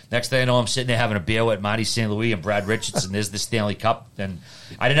next thing I know, I'm sitting there having a beer with Marty St. Louis and Brad Richardson. There's the Stanley Cup. And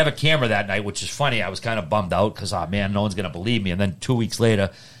I didn't have a camera that night, which is funny. I was kind of bummed out because, man, no one's going to believe me. And then 2 weeks later,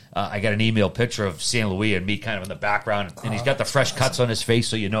 I got an email picture of St. Louis and me kind of in the background. And he's got the fresh cuts on his face,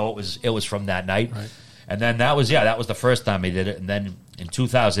 so it was from that night. Right. And then that was the first time he did it. And then in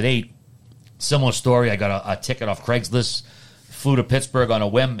 2008, Similar story. I got a ticket off Craigslist, flew to Pittsburgh on a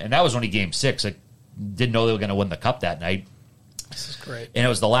whim, and that was only Game 6. I didn't know they were going to win the Cup that night. This is great. And it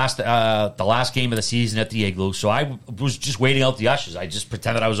was the last game of the season at the Igloo. So I was just waiting out the ushers. I just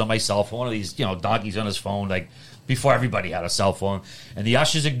pretended I was on my cell phone. One of these, donkeys on his phone, like before everybody had a cell phone. And the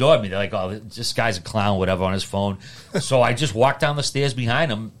ushers ignored me. They're like, "Oh, this guy's a clown, whatever, on his phone." So I just walked down the stairs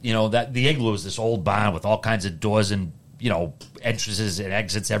behind him. That the Igloo is this old barn with all kinds of doors and entrances and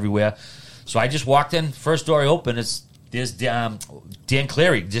exits everywhere. So I just walked in. First door I open, there's Dan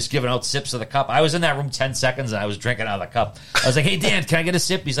Cleary just giving out sips of the cup. I was in that room 10 seconds, and I was drinking out of the cup. I was like, "Hey, Dan, can I get a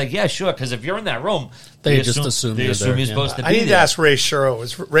sip?" He's like, "Yeah, sure," because if you're in that room, they just assume you're supposed to be I need there. to ask Ray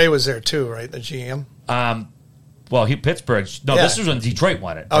Shuro. Ray was there too, right? The GM? Well, Pittsburgh. No, Yeah. This was when Detroit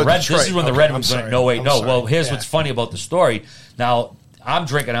won it. Detroit. This is when the Okay, Red I'm Wings sorry. won it. No, wait, I'm no. sorry. Well, here's Yeah. what's funny about the story. Now, I'm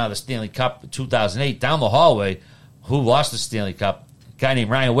drinking out of the Stanley Cup in 2008. Down the hallway, who lost the Stanley Cup? A guy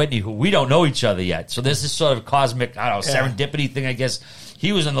named Ryan Whitney, who we don't know each other yet. So this is sort of cosmic, serendipity thing, I guess.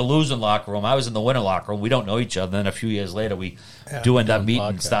 He was in the losing locker room. I was in the winning locker room. We don't know each other. Then a few years later, we do end up meeting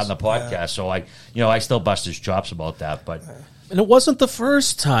and starting the podcast. Yeah. So I still bust his chops about that. But And it wasn't the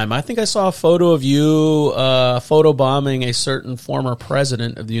first time. I think I saw a photo of you photobombing a certain former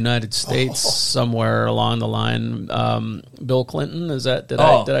president of the United States somewhere along the line. Bill Clinton, is that? Did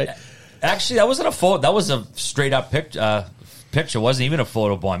I? Actually, that wasn't a photo. That was a straight up picture. It wasn't even a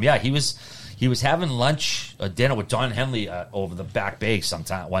photo bomb. Yeah, he was having lunch, dinner with Don Henley over the Back Bay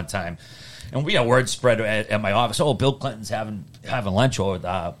one time. And we had word spread at my office. Oh, Bill Clinton's having lunch over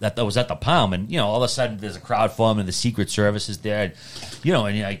that was at the Palm, and all of a sudden there's a crowd forming, and the Secret Service is there,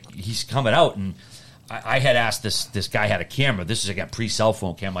 and he's coming out, and I had asked this guy had a camera. This is again pre-cell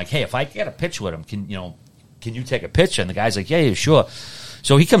phone camera. I'm like, hey, if I get a picture with him, can you take a picture? And the guy's like, yeah, sure.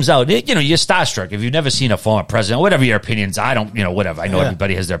 So he comes out, you're starstruck. If you've never seen a former president, whatever your opinions, I don't, whatever. I know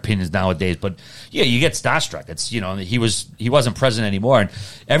everybody has their opinions nowadays, but yeah, you get starstruck. It's, he wasn't president anymore, and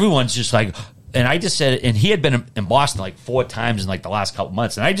everyone's just like, and I just said, and he had been in Boston like 4 times in like the last couple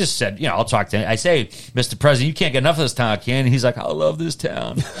months, and I just said, I'll talk to him. I say, Mr. President, you can't get enough of this town, can? And he's like, I love this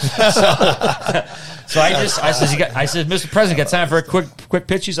town. So I said, Mr. President, got time for a quick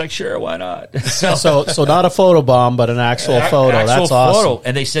pitch? He's like, sure, why not? So not a photo bomb, but an actual photo. That's awesome. Photo.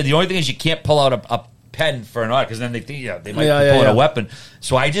 And they said the only thing is you can't pull out a pen for an audit because then they think they might be pulling a weapon.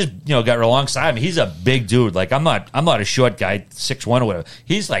 So I just got alongside him. He's a big dude. Like I'm not a short guy, 6'1" or whatever.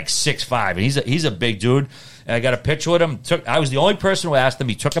 He's like 6'5", and he's a big dude. And I got a picture with him. I was the only person who asked him.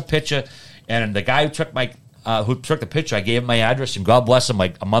 He took a picture, and the guy who took the picture, I gave him my address, and God bless him.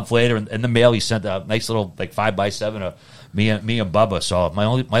 Like a month later, in the mail, he sent a nice little like 5x7 of me and Bubba. So my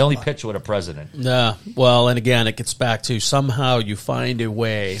only picture with a president. Yeah. Well, and again, it gets back to somehow you find a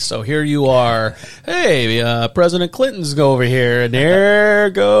way. So here you are. Hey, President Clinton's over here, and there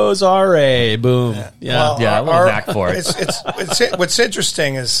goes RA. Boom. Yeah. Well, I went back for it. It's what's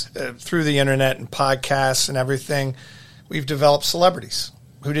interesting is through the internet and podcasts and everything, we've developed celebrities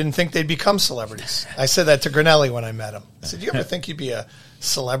who didn't think they'd become celebrities. I said that to Grinelli when I met him. I said, "You ever think you'd be a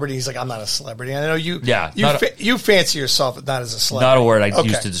celebrity?" He's like, "I'm not a celebrity." I know you. Yeah, you fancy yourself not as a celebrity. Not a word I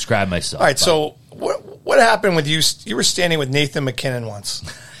use to describe myself. All right. So what happened with you? You were standing with Nathan MacKinnon once,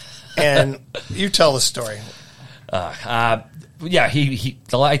 and you tell the story. I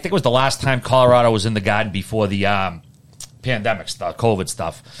think it was the last time Colorado was in the Garden before the pandemic stuff, COVID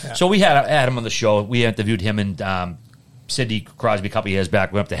stuff. Yeah. So we had him on the show. We interviewed him and Sidney Crosby a couple of years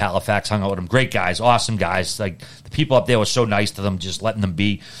back. We went up to Halifax, hung out with them. Great guys, awesome guys. Like the people up there were so nice to them, just letting them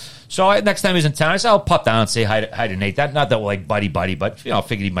be. So next time he's in town, I said, I'll pop down and say hi to Nate. Not that we're like buddy, but I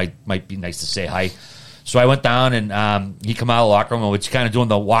figured he might be nice to say hi. So I went down and he come out of the locker room, and we're just kind of doing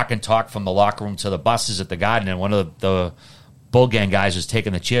the walk and talk from the locker room to the buses at the Garden. And one of the Bull Gang guys was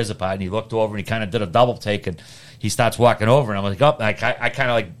taking the chairs apart, and he looked over and he kind of did a double take, and he starts walking over, and I'm like, I kind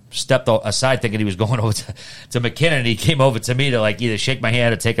of like stepped aside thinking he was going over to MacKinnon, and he came over to me to like either shake my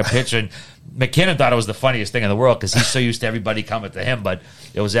hand or take a picture. And MacKinnon thought it was the funniest thing in the world because he's so used to everybody coming to him, but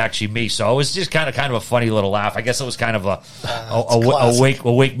it was actually me. So it was just kind of a funny little laugh. I guess it was kind of a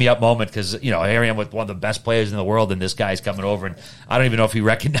wake me up moment because here I am with one of the best players in the world, and this guy's coming over, and I don't even know if he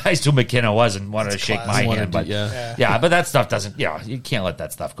recognized who MacKinnon was and wanted to shake my hand. But but that stuff doesn't. You can't let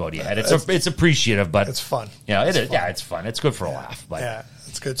that stuff go to your head. It's appreciative, but it's fun. It is. Yeah, it's fun. It's good for a laugh. But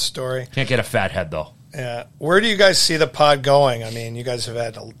it's a good story. Can't get a fat head though. Yeah. Where do you guys see the pod going? I mean, you guys have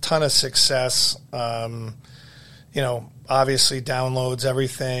had a ton of success. Obviously downloads,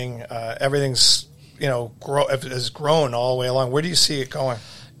 everything. Everything's, has grown all the way along. Where do you see it going?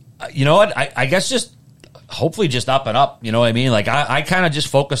 You know what? I guess just hopefully just up and up. You know what I mean? Like I kind of just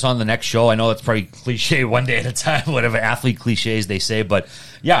focus on the next show. I know it's probably cliche, one day at a time, whatever athlete cliches they say. But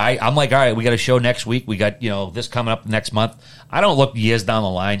yeah, I'm like, all right, we got a show next week. We got, this coming up next month. I don't look years down the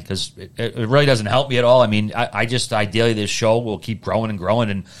line because it really doesn't help me at all. I mean, I just ideally this show will keep growing and growing.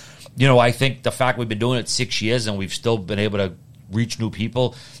 And, I think the fact we've been doing it 6 years and we've still been able to reach new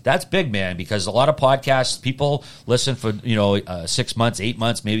people, that's big, man, because a lot of podcasts, people listen for 6 months, 8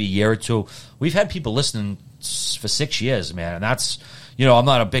 months, maybe a year or two. We've had people listening for 6 years, man, and that's I'm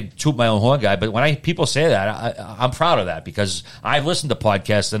not a big toot my own horn guy, but when people say that, I'm proud of that because I've listened to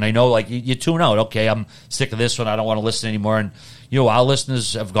podcasts and I know, like, you tune out. Okay, I'm sick of this one, I don't want to listen anymore, and our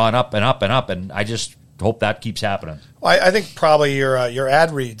listeners have gone up and up and up, and I just hope that keeps happening. Well, I think probably your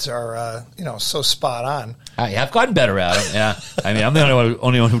ad reads are so spot on. I've gotten better at them. Yeah, I mean, I'm the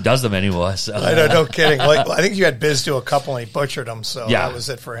only one who does them anymore. So. I know, no kidding. Like, I think you had Biz do a couple and he butchered them, so yeah. That was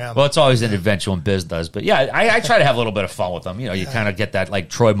it for him. Well, it's always an adventure when Biz does, but yeah, I try to have a little bit of fun with them. You kind of get that like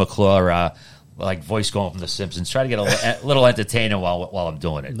Troy McClure like voice going from The Simpsons. Try to get a little entertaining while I'm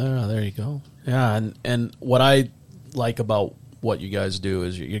doing it. No, there you go. Yeah, and what I like about what you guys do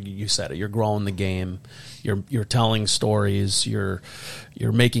is you said it. You're growing the game. You're telling stories. You're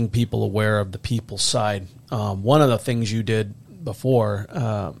making people aware of the people's side. One of the things you did before,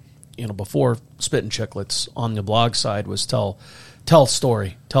 before Spittin' Chicklets on the blog side was tell a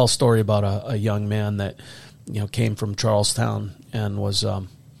story. Tell a story about a young man that came from Charlestown and was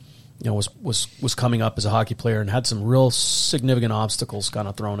coming up as a hockey player and had some real significant obstacles kind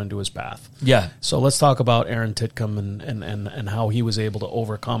of thrown into his path. Yeah. So let's talk about Aaron Titcomb and how he was able to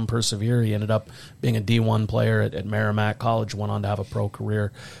overcome, persevere. He ended up being a D1 player at Merrimack College, went on to have a pro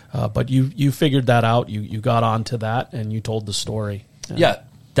career. But you figured that out. You got onto that and you told the story. Yeah.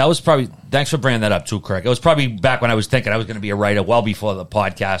 That was probably, thanks for bringing that up too, Craig. It was probably back when I was thinking I was going to be a writer well before the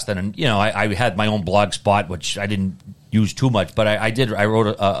podcast. And I had my own blog spot, which I didn't use too much, but I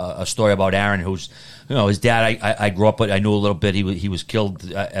wrote a story about Aaron, who's, his dad, I grew up with, I knew a little bit. He was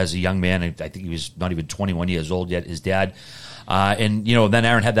killed as a young man. I think he was not even 21 years old yet, his dad. And then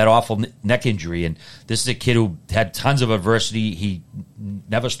Aaron had that awful neck injury. And this is a kid who had tons of adversity. He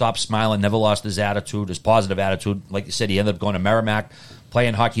never stopped smiling, never lost his attitude, his positive attitude. Like you said, he ended up going to Merrimack,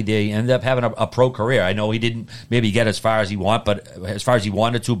 playing hockey there. He ended up having a pro career. I know he didn't maybe get as far as he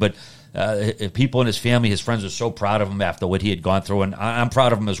wanted to, but people in his family, his friends, are so proud of him after what he had gone through, and I'm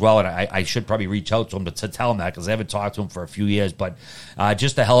proud of him as well. And I should probably reach out to him to tell him that because I haven't talked to him for a few years. But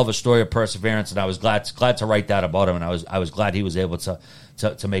just a hell of a story of perseverance, and I was glad to write that about him. And I was glad he was able to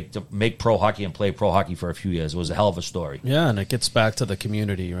make pro hockey and play pro hockey for a few years. It was a hell of a story. Yeah, and it gets back to the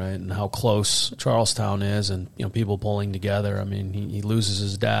community, right, and how close Charlestown is, and people pulling together. I mean, he loses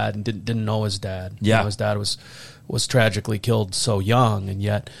his dad and didn't know his dad. Yeah, his dad was tragically killed so young, and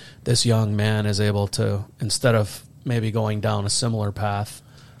yet this young man is able to, instead of maybe going down a similar path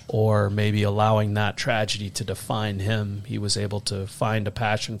or maybe allowing that tragedy to define him, he was able to find a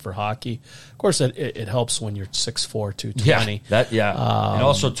passion for hockey. Of course, it helps when you're 6'4", 220. And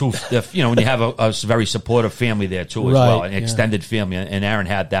also, too, when you have a very supportive family there, too, as well, an extended family. And Aaron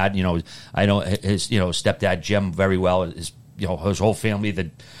had that. I know his stepdad, Jim, very well. His whole family that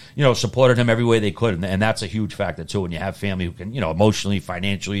supported him every way they could, and that's a huge factor too. When you have family who can emotionally,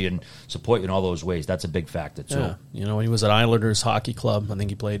 financially, and support you in all those ways, that's a big factor too. Yeah. When he was at Islanders Hockey Club, I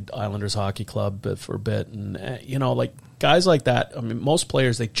think he played Islanders Hockey Club for a bit, and like guys like that. I mean, most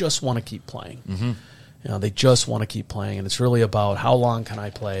players, they just want to keep playing. Mm-hmm. They just want to keep playing, and it's really about how long can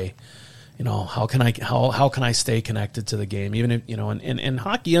I play. How can I stay connected to the game? Even if and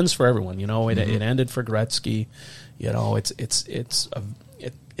hockey ends for everyone. It ended for Gretzky.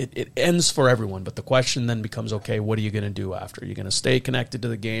 It ends for everyone, but the question then becomes, okay, what are you going to do after? Are you going to stay connected to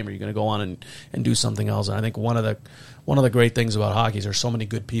the game, or are you going to go on and do something else? And I think one of the great things about hockey is there's so many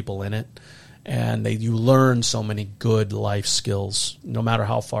good people in it, and you learn so many good life skills no matter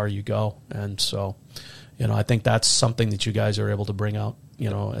how far you go. And so, I think that's something that you guys are able to bring out,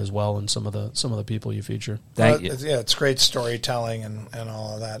 as well in some of the people you feature. Thank you. Yeah, it's great storytelling and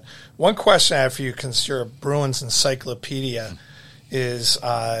all of that. One question I have for you, because you're a Bruins encyclopedia, is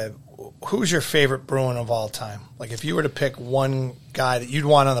who's your favorite Bruin of all time? Like, if you were to pick one guy that you'd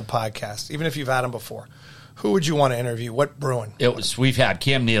want on the podcast, even if you've had him before, who would you want to interview? What Bruin? We've had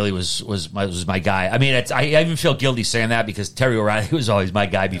Cam Neely was my guy. I mean, I even feel guilty saying that because Terry O'Reilly was always my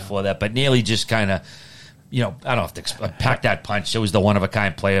guy before that, but Neely just kind of, I don't have to pack that punch. It was the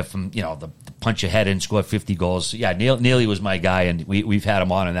one-of-a-kind player from, the punch your head in, score 50 goals. Yeah, Neely was my guy, and we've had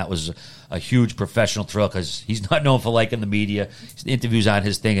him on, and that was a huge professional thrill because he's not known for liking the media. Interviews on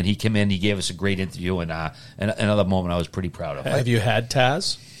his thing, and he came in, he gave us a great interview, and another moment I was pretty proud of. Have you had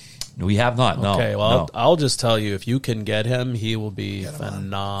Taz? We have not. No. Okay, well, no. I'll just tell you, if you can get him, he will be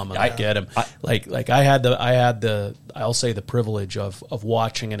phenomenal. Get him. I'll say the privilege of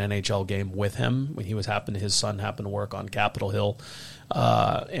watching an NHL game with him when his son happened to work on Capitol Hill,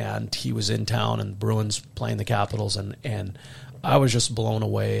 and he was in town and the Bruins playing the Capitals, and I was just blown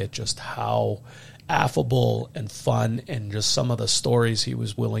away at just how affable and fun and just some of the stories he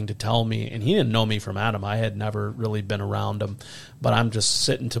was willing to tell me. And he didn't know me from Adam. I had never really been around him, but I'm just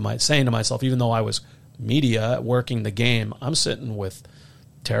saying to myself, even though I was media working the game, I'm sitting with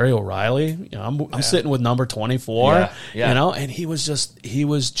Terry O'Reilly. I'm sitting with number 24. And he was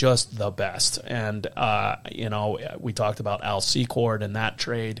just the best. And we talked about Al Secord and that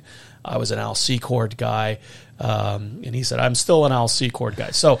trade. I was an Al Secord guy. And he said, I'm still an Al Secord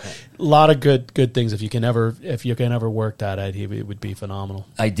guy. So a lot of good things. If you can ever work that out, it would be phenomenal.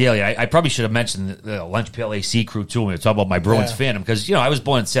 Ideally, I probably should have mentioned the Lunch Pail AC crew too when we were talking about my Bruins fandom, because I was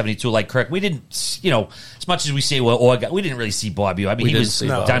born in '72 like Kirk. We didn't, as much as we say we didn't really see Bobby. I mean, he was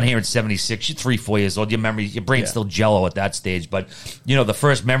down here in '76. You're 3-4 years old. Your brain's still jello at that stage. But the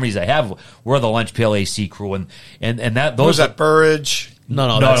first memories I have were the Lunch Pail AC crew, and that those was at Burridge.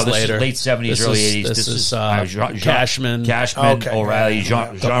 No, that's this later. Is late 70s, early 80s. This is Cashman, O'Reilly,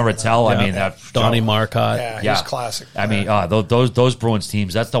 Jean Rattel. I mean, Donnie Marcotte. Yeah, he was classic. I mean, those Bruins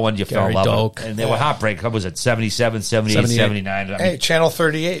teams, that's the one you fell in love with. And they were heartbreak. What was it, 77, 78, 79? I mean, Channel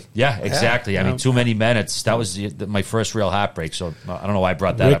 38. Yeah, exactly. I mean, too many minutes. That was my first real heartbreak, so I don't know why I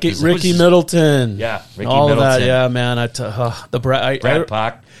brought that up. Ricky Middleton. Yeah, Ricky all Middleton. Of that, yeah, man. Brad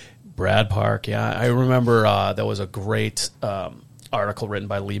Park. Brad Park, yeah. I remember there was a great article written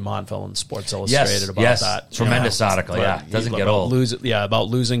by Lee Montville in Sports Illustrated about that. Tremendous article, doesn't get old. About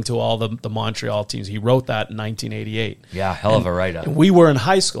losing to all the Montreal teams. He wrote that in 1988. Yeah, hell of a write-up. And we were in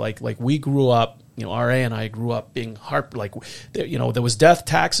high school, like we grew up. RA and I grew up being there was death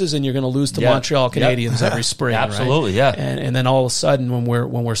taxes, and you're going to lose to Montreal Canadiens every spring. Absolutely, right? And then all of a sudden,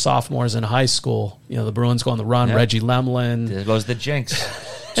 when we're sophomores in high school, the Bruins go on the run. Yeah. Reggie Lemlin. There goes the jinx.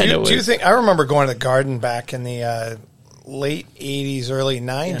 Do you think? I remember going to the Garden back in the late 80s, early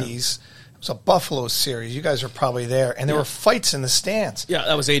 90s. It was a Buffalo series. You guys were probably there, and there were fights in the stands. Yeah,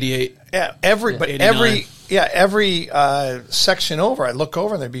 that was 88. Yeah, every section over, I'd look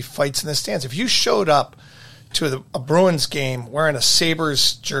over and there'd be fights in the stands. If you showed up to a Bruins game wearing a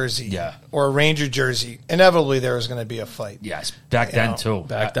Sabres jersey or a Ranger jersey, inevitably there was going to be a fight. Yes, back then too.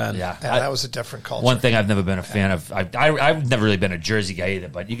 Back then, that was a different culture. One thing I've never been a fan of. I've never really been a jersey guy either.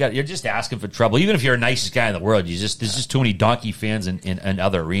 But you're just asking for trouble. Even if you're the nicest guy in the world, there's just too many donkey fans in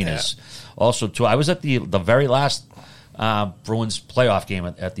other arenas. Yeah. Also, too, I was at the very last Bruins playoff game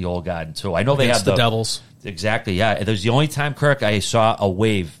at the Old Garden too. I know they had the Devils. Exactly, yeah. It was the only time, Kirk, I saw a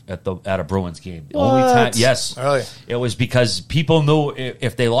wave at a Bruins game. The only time, yes. Really? It was because people knew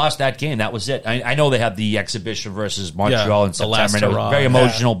if they lost that game, that was it. I know they had the exhibition versus Montreal in September, and it was very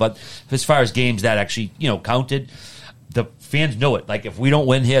emotional, but as far as games that actually, counted, the fans knew it. Like, if we don't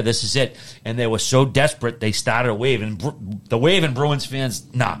win here, this is it. And they were so desperate, they started a wave. And the wave and Bruins fans,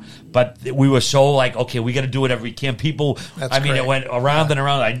 nah. But we were so like, okay, we got to do whatever we can. People, it went around and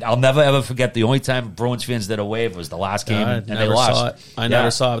around. I'll never, ever forget the only time Bruins fans did a wave was the last game, and they lost. I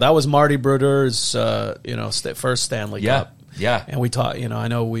never saw it. That was Marty Brodeur's, first Stanley Cup. Yeah. And we talked, I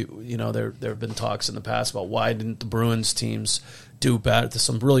know there have been talks in the past about why didn't the Bruins teams do bad to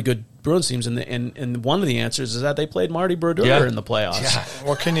some really good Bruins teams, and one of the answers is that they played Marty Brodeur in the playoffs. Yeah.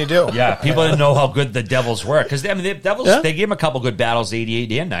 What can you do? Yeah, people didn't know how good the Devils were, because the Devils they gave them a couple good battles,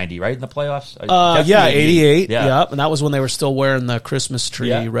 88 and 90, right, in the playoffs. 88. Yeah, and that was when they were still wearing the Christmas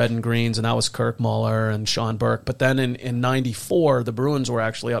tree red and greens, and that was Kirk Muller and Sean Burke. But then in 94, the Bruins were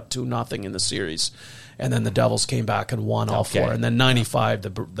actually up 2-0 in the series. And then the Devils came back and won all four. And then 95,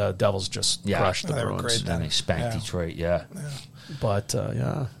 the Devils just crushed the Bruins. And they spanked Detroit, But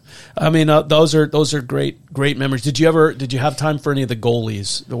I mean, those are great memories. Did you have time for any of the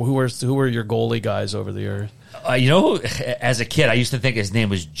goalies? Who were your goalie guys over the years? As a kid, I used to think his name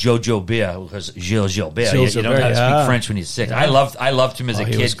was Jojo Beer, because Gilles Gilbert. You don't know how to speak French when you're 6. Yeah. I loved him as a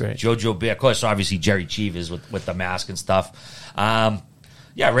kid. Was great. Jojo Beer, of course, obviously Jerry Cheevers with the mask and stuff.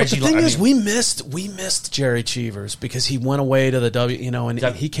 But Reggie. the thing is, we missed Jerry Cheevers because he went away to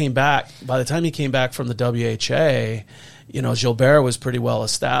the he came back. By the time he came back from the WHA, Gilbert was pretty well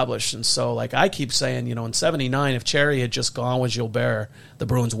established. And so, like, I keep saying, in 79, if Cherry had just gone with Gilbert, the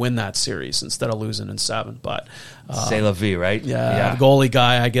Bruins win that series instead of losing in 7. But C'est la vie, right? Yeah, the goalie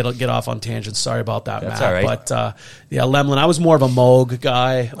guy, I get off on tangents. Sorry about that, That's Matt. all right. But, Lemlin, I was more of a Moog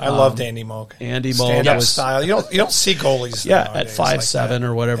guy. I loved Andy Moog. Andy Moog. Stand-up style. You don't see goalies at nowadays 5'7"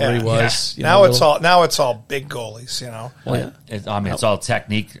 or whatever he was. Yeah. Now it's all big goalies, Well, yeah. It's all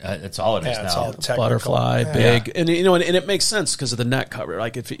technique. It's all it is now. It's all technical. Butterfly, big, and and it makes sense because of the net cover.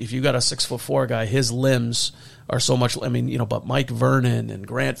 Like if you got a 6'4" guy, his limbs are so much. But Mike Vernon and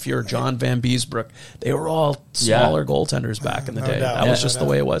Grant Fuhr, John Van Beesbrook, they were all smaller goaltenders back in the day. doubt. That was just the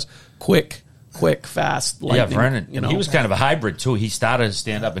way it was. Quick, fast, lightning. Vernon. He was kind of a hybrid too. He started to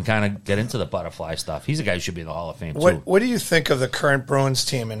stand up and kind of get into the butterfly stuff. He's a guy who should be in the Hall of Fame too. What do you think of the current Bruins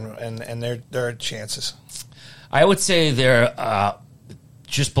team and their chances? I would say they're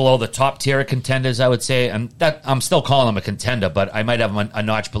just below the top tier of contenders. I would say, and that I'm still calling them a contender, but I might have them a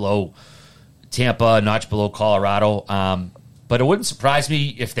notch below Tampa, a notch below Colorado. But it wouldn't surprise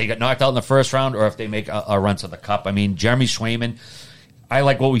me if they get knocked out in the first round or if they make a run to the Cup. Jeremy Swayman, I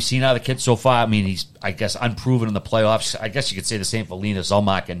like what we've seen out of the kid so far. He's, I guess, unproven in the playoffs. I guess you could say the same for Linus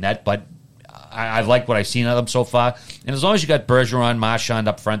Ullmark and net, but I like what I've seen out of them so far. And as long as you got Bergeron, Marchand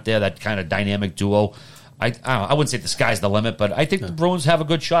up front there, that kind of dynamic duo, I wouldn't say the sky's the limit, but I think the Bruins have a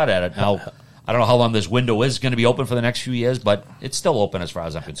good shot at it. Now, I don't know how long this window is going to be open for the next few years, but it's still open as far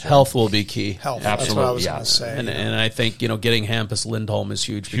as I'm concerned. Health will be key. Health, absolutely. That's what I was going to say. And I think getting Hampus Lindholm is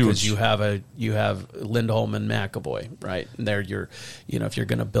huge because you have Lindholm and McAvoy, right? And there if you're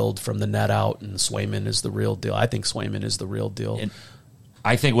going to build from the net out, and Swayman is the real deal. I think Swayman is the real deal. And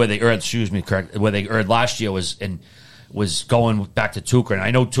I think where they erred last year was going back to Tuukka. And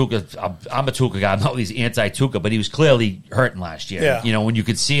I know Tuukka, I'm a Tuukka guy. I'm not always anti-Tuukka, but he was clearly hurting last year. Yeah. When you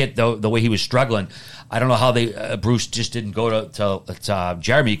could see it, the way he was struggling. I don't know how Bruce just didn't go to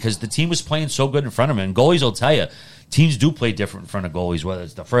Jeremy because the team was playing so good in front of him. And goalies will tell you, teams do play different in front of goalies, whether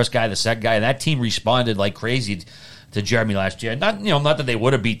it's the first guy, the second guy. And that team responded like crazy to Jeremy last year. Not that they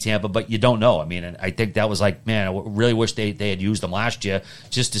would have beat Tampa, but you don't know. And I think that was like, man, I really wish they had used them last year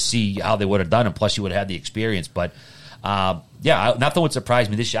just to see how they would have done. And plus, you would have had the experience. But nothing would surprise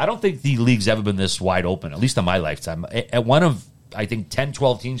me this year. I don't think the league's ever been this wide open, at least in my lifetime. At one of, I think, 10,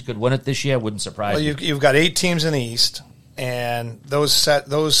 12 teams could win it this year. Wouldn't surprise me. You've got 8 teams in the East, and those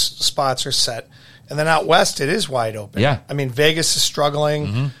spots are set. And then out West, it is wide open. Yeah. Vegas is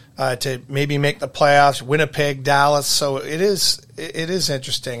struggling to maybe make the playoffs. Winnipeg, Dallas. So it is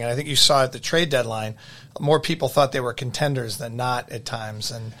interesting. And I think you saw at the trade deadline, more people thought they were contenders than not at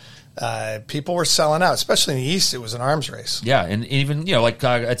times. And people were selling out, especially in the East. It was an arms race. Yeah, and even like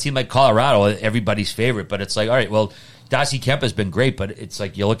a team like Colorado, everybody's favorite. But it's like, all right, well, Darcy Kemp has been great, but it's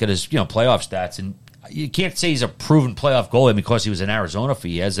like you look at his playoff stats, and you can't say he's a proven playoff goalie because he was in Arizona for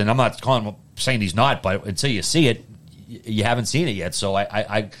years. And I'm not saying he's not, but until you see it, you haven't seen it yet. So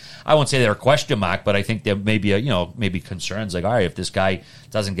I won't say they're a question mark, but I think there may be maybe concerns like, all right, if this guy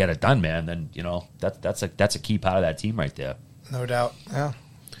doesn't get it done, man, then that's a key part of that team right there. No doubt. Yeah.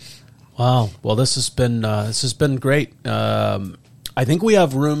 Wow. Well, this has been great. I think we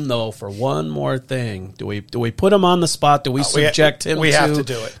have room though for one more thing. Do we put him on the spot? Do we subject him? We have to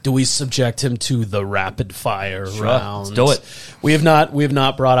do it. Do we subject him to the rapid fire round? Let's do it. We have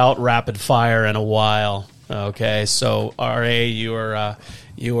not brought out rapid fire in a while. Okay, so RA, you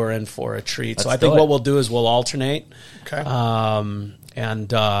are in for a treat. So I think what we'll do is we'll alternate. Okay.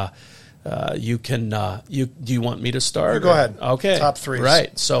 You can. Do you want me to start? You go ahead. Okay. Top 3.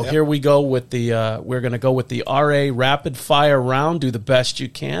 Right. So here we go with the. We're going to go with the RA rapid fire round. Do the best you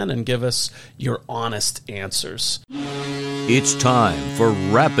can and give us your honest answers. It's time for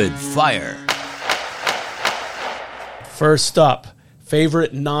rapid fire. First up,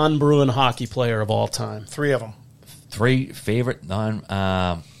 favorite non-Bruin hockey player of all time. 3 of them. 3 favorite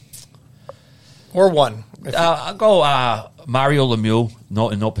non. Or 1. I'll go Mario Lemieux,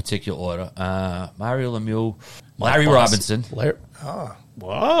 in no particular order. Mario Lemieux, Larry Robinson.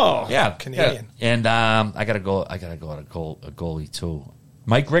 Wow. Yeah, Canadian. Yeah. And I gotta go at a goalie too.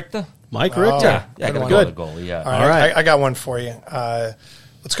 Mike Richter. Mike Richter. Yeah, I gotta Good. go at a goalie. Yeah. All right. I got one for you.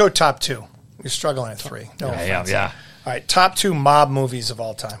 Let's go top 2. You're struggling at 3. No offense. Yeah. All right. Top 2 mob movies of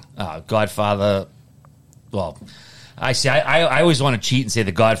all time. Godfather. Well, I see. I always want to cheat and say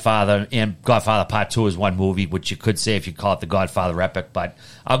The Godfather and Godfather Part 2 is one movie, which you could say if you call it The Godfather epic, but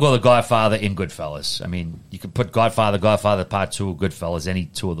I'll go The Godfather in Goodfellas. You could put Godfather Part 2, Goodfellas, any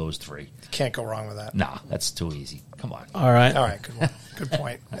 2 of those 3. Can't go wrong with that. Nah, that's too easy. Come on. All right. Good one. Good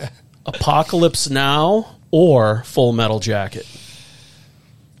point. Apocalypse Now or Full Metal Jacket?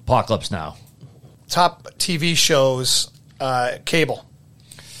 Apocalypse Now. Top TV shows Cable,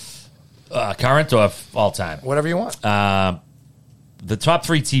 Current or all time? whatever you want. The top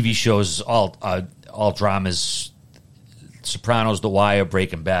 3 TV shows, all dramas. Sopranos, The Wire,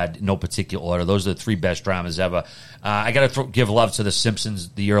 Breaking Bad, no particular order. Those are the 3 best dramas ever. I got to give love to The Simpsons,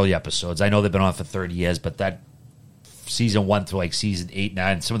 the early episodes. I know they've been on for 30 years, but that season 1 through like season 8,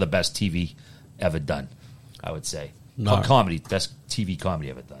 9, some of the best TV ever done, I would say. No. Comedy, best TV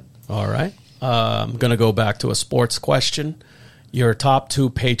comedy ever done. All right. I'm going to go back to a sports question. Your top 2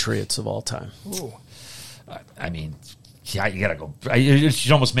 Patriots of all time. Ooh. I mean, yeah, you gotta go. You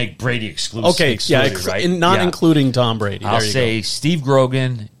should almost make Brady exclusive. Okay, right? not including Tom Brady. I'll There you say go. Steve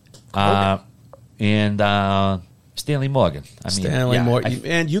Grogan and Stanley Morgan. I mean, Stanley yeah, Moore.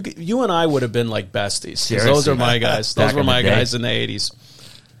 And you and I would have been like besties. 'Cause Seriously. those are my guys. Those Back were in the my day. guys in the 80s.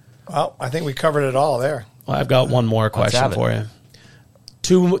 Well, I think we covered it all there. Well, I've got one more question have it. for you.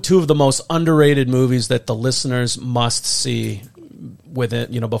 Two of the most underrated movies that the listeners must see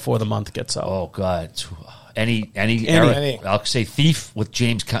before the month gets out. Oh God, any era. Any. I'll say Thief with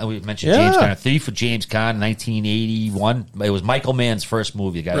James Caan. We mentioned Yeah. James Caan. Thief with James Caan, 1981. It was Michael Mann's first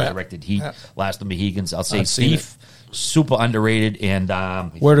movie. The guy Right. who directed Heat, Yeah. Last of the Mohegans. I'll say I've seen Thief, super underrated. And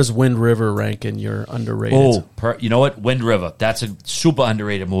Where does Wind River rank in your underrated? you know what? Wind River. That's a super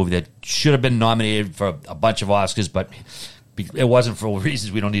underrated movie that should have been nominated for a bunch of Oscars, but it wasn't for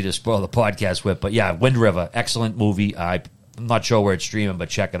reasons we don't need to spoil the podcast with. But yeah, Wind River, excellent movie. I'm not sure where it's streaming, but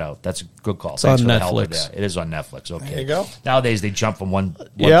check it out. That's a good call. It's Thanks on for the help with Netflix. that. It is on Netflix. Okay. There you go. Nowadays, they jump from one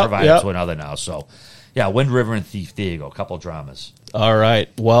Yep, provider yep. to another now. So, yeah, Wind River and Thief. There you go. A couple of dramas. All right.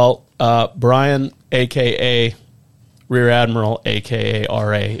 Well, Brian, a.k.a. Rear Admiral, a.k.a.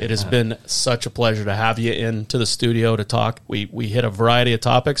 R.A., it has been such a pleasure to have you into the studio to talk. We hit a variety of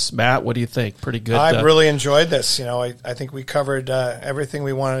topics. Matt, what do you think? Pretty good. I really enjoyed this. I think we covered everything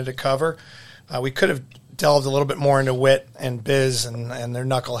we wanted to cover. We could have delved a little bit more into Wit and Biz and their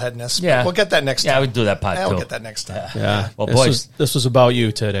knuckleheadness. But Yeah. we'll get that next time. Yeah, we can do that part We'll too. get that next time. Yeah. Well, this boys. was about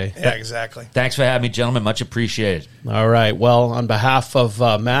you today. Yeah, exactly. Thanks for having me, gentlemen. Much appreciated. All right. Well, on behalf of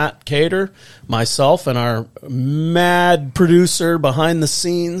Matt Cater, myself, and our mad producer behind the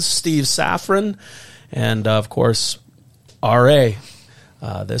scenes, Steve Safran, and of course, R.A.,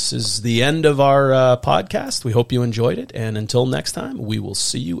 this is the end of our podcast. We hope you enjoyed it. And until next time, we will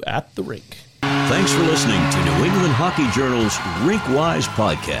see you at the rink. Thanks for listening to New England Hockey Journal's Rink-Wise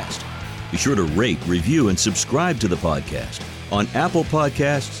podcast. Be sure to rate, review, and subscribe to the podcast on Apple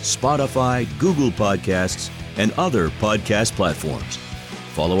Podcasts, Spotify, Google Podcasts, and other podcast platforms.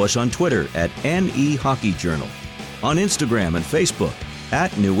 Follow us on Twitter at NE Hockey Journal, on Instagram and Facebook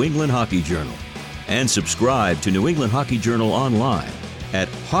at New England Hockey Journal, and subscribe to New England Hockey Journal online at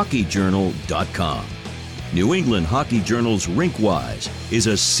hockeyjournal.com. New England Hockey Journal's Rink-Wise is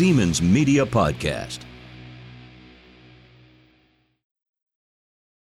a Siemens Media podcast.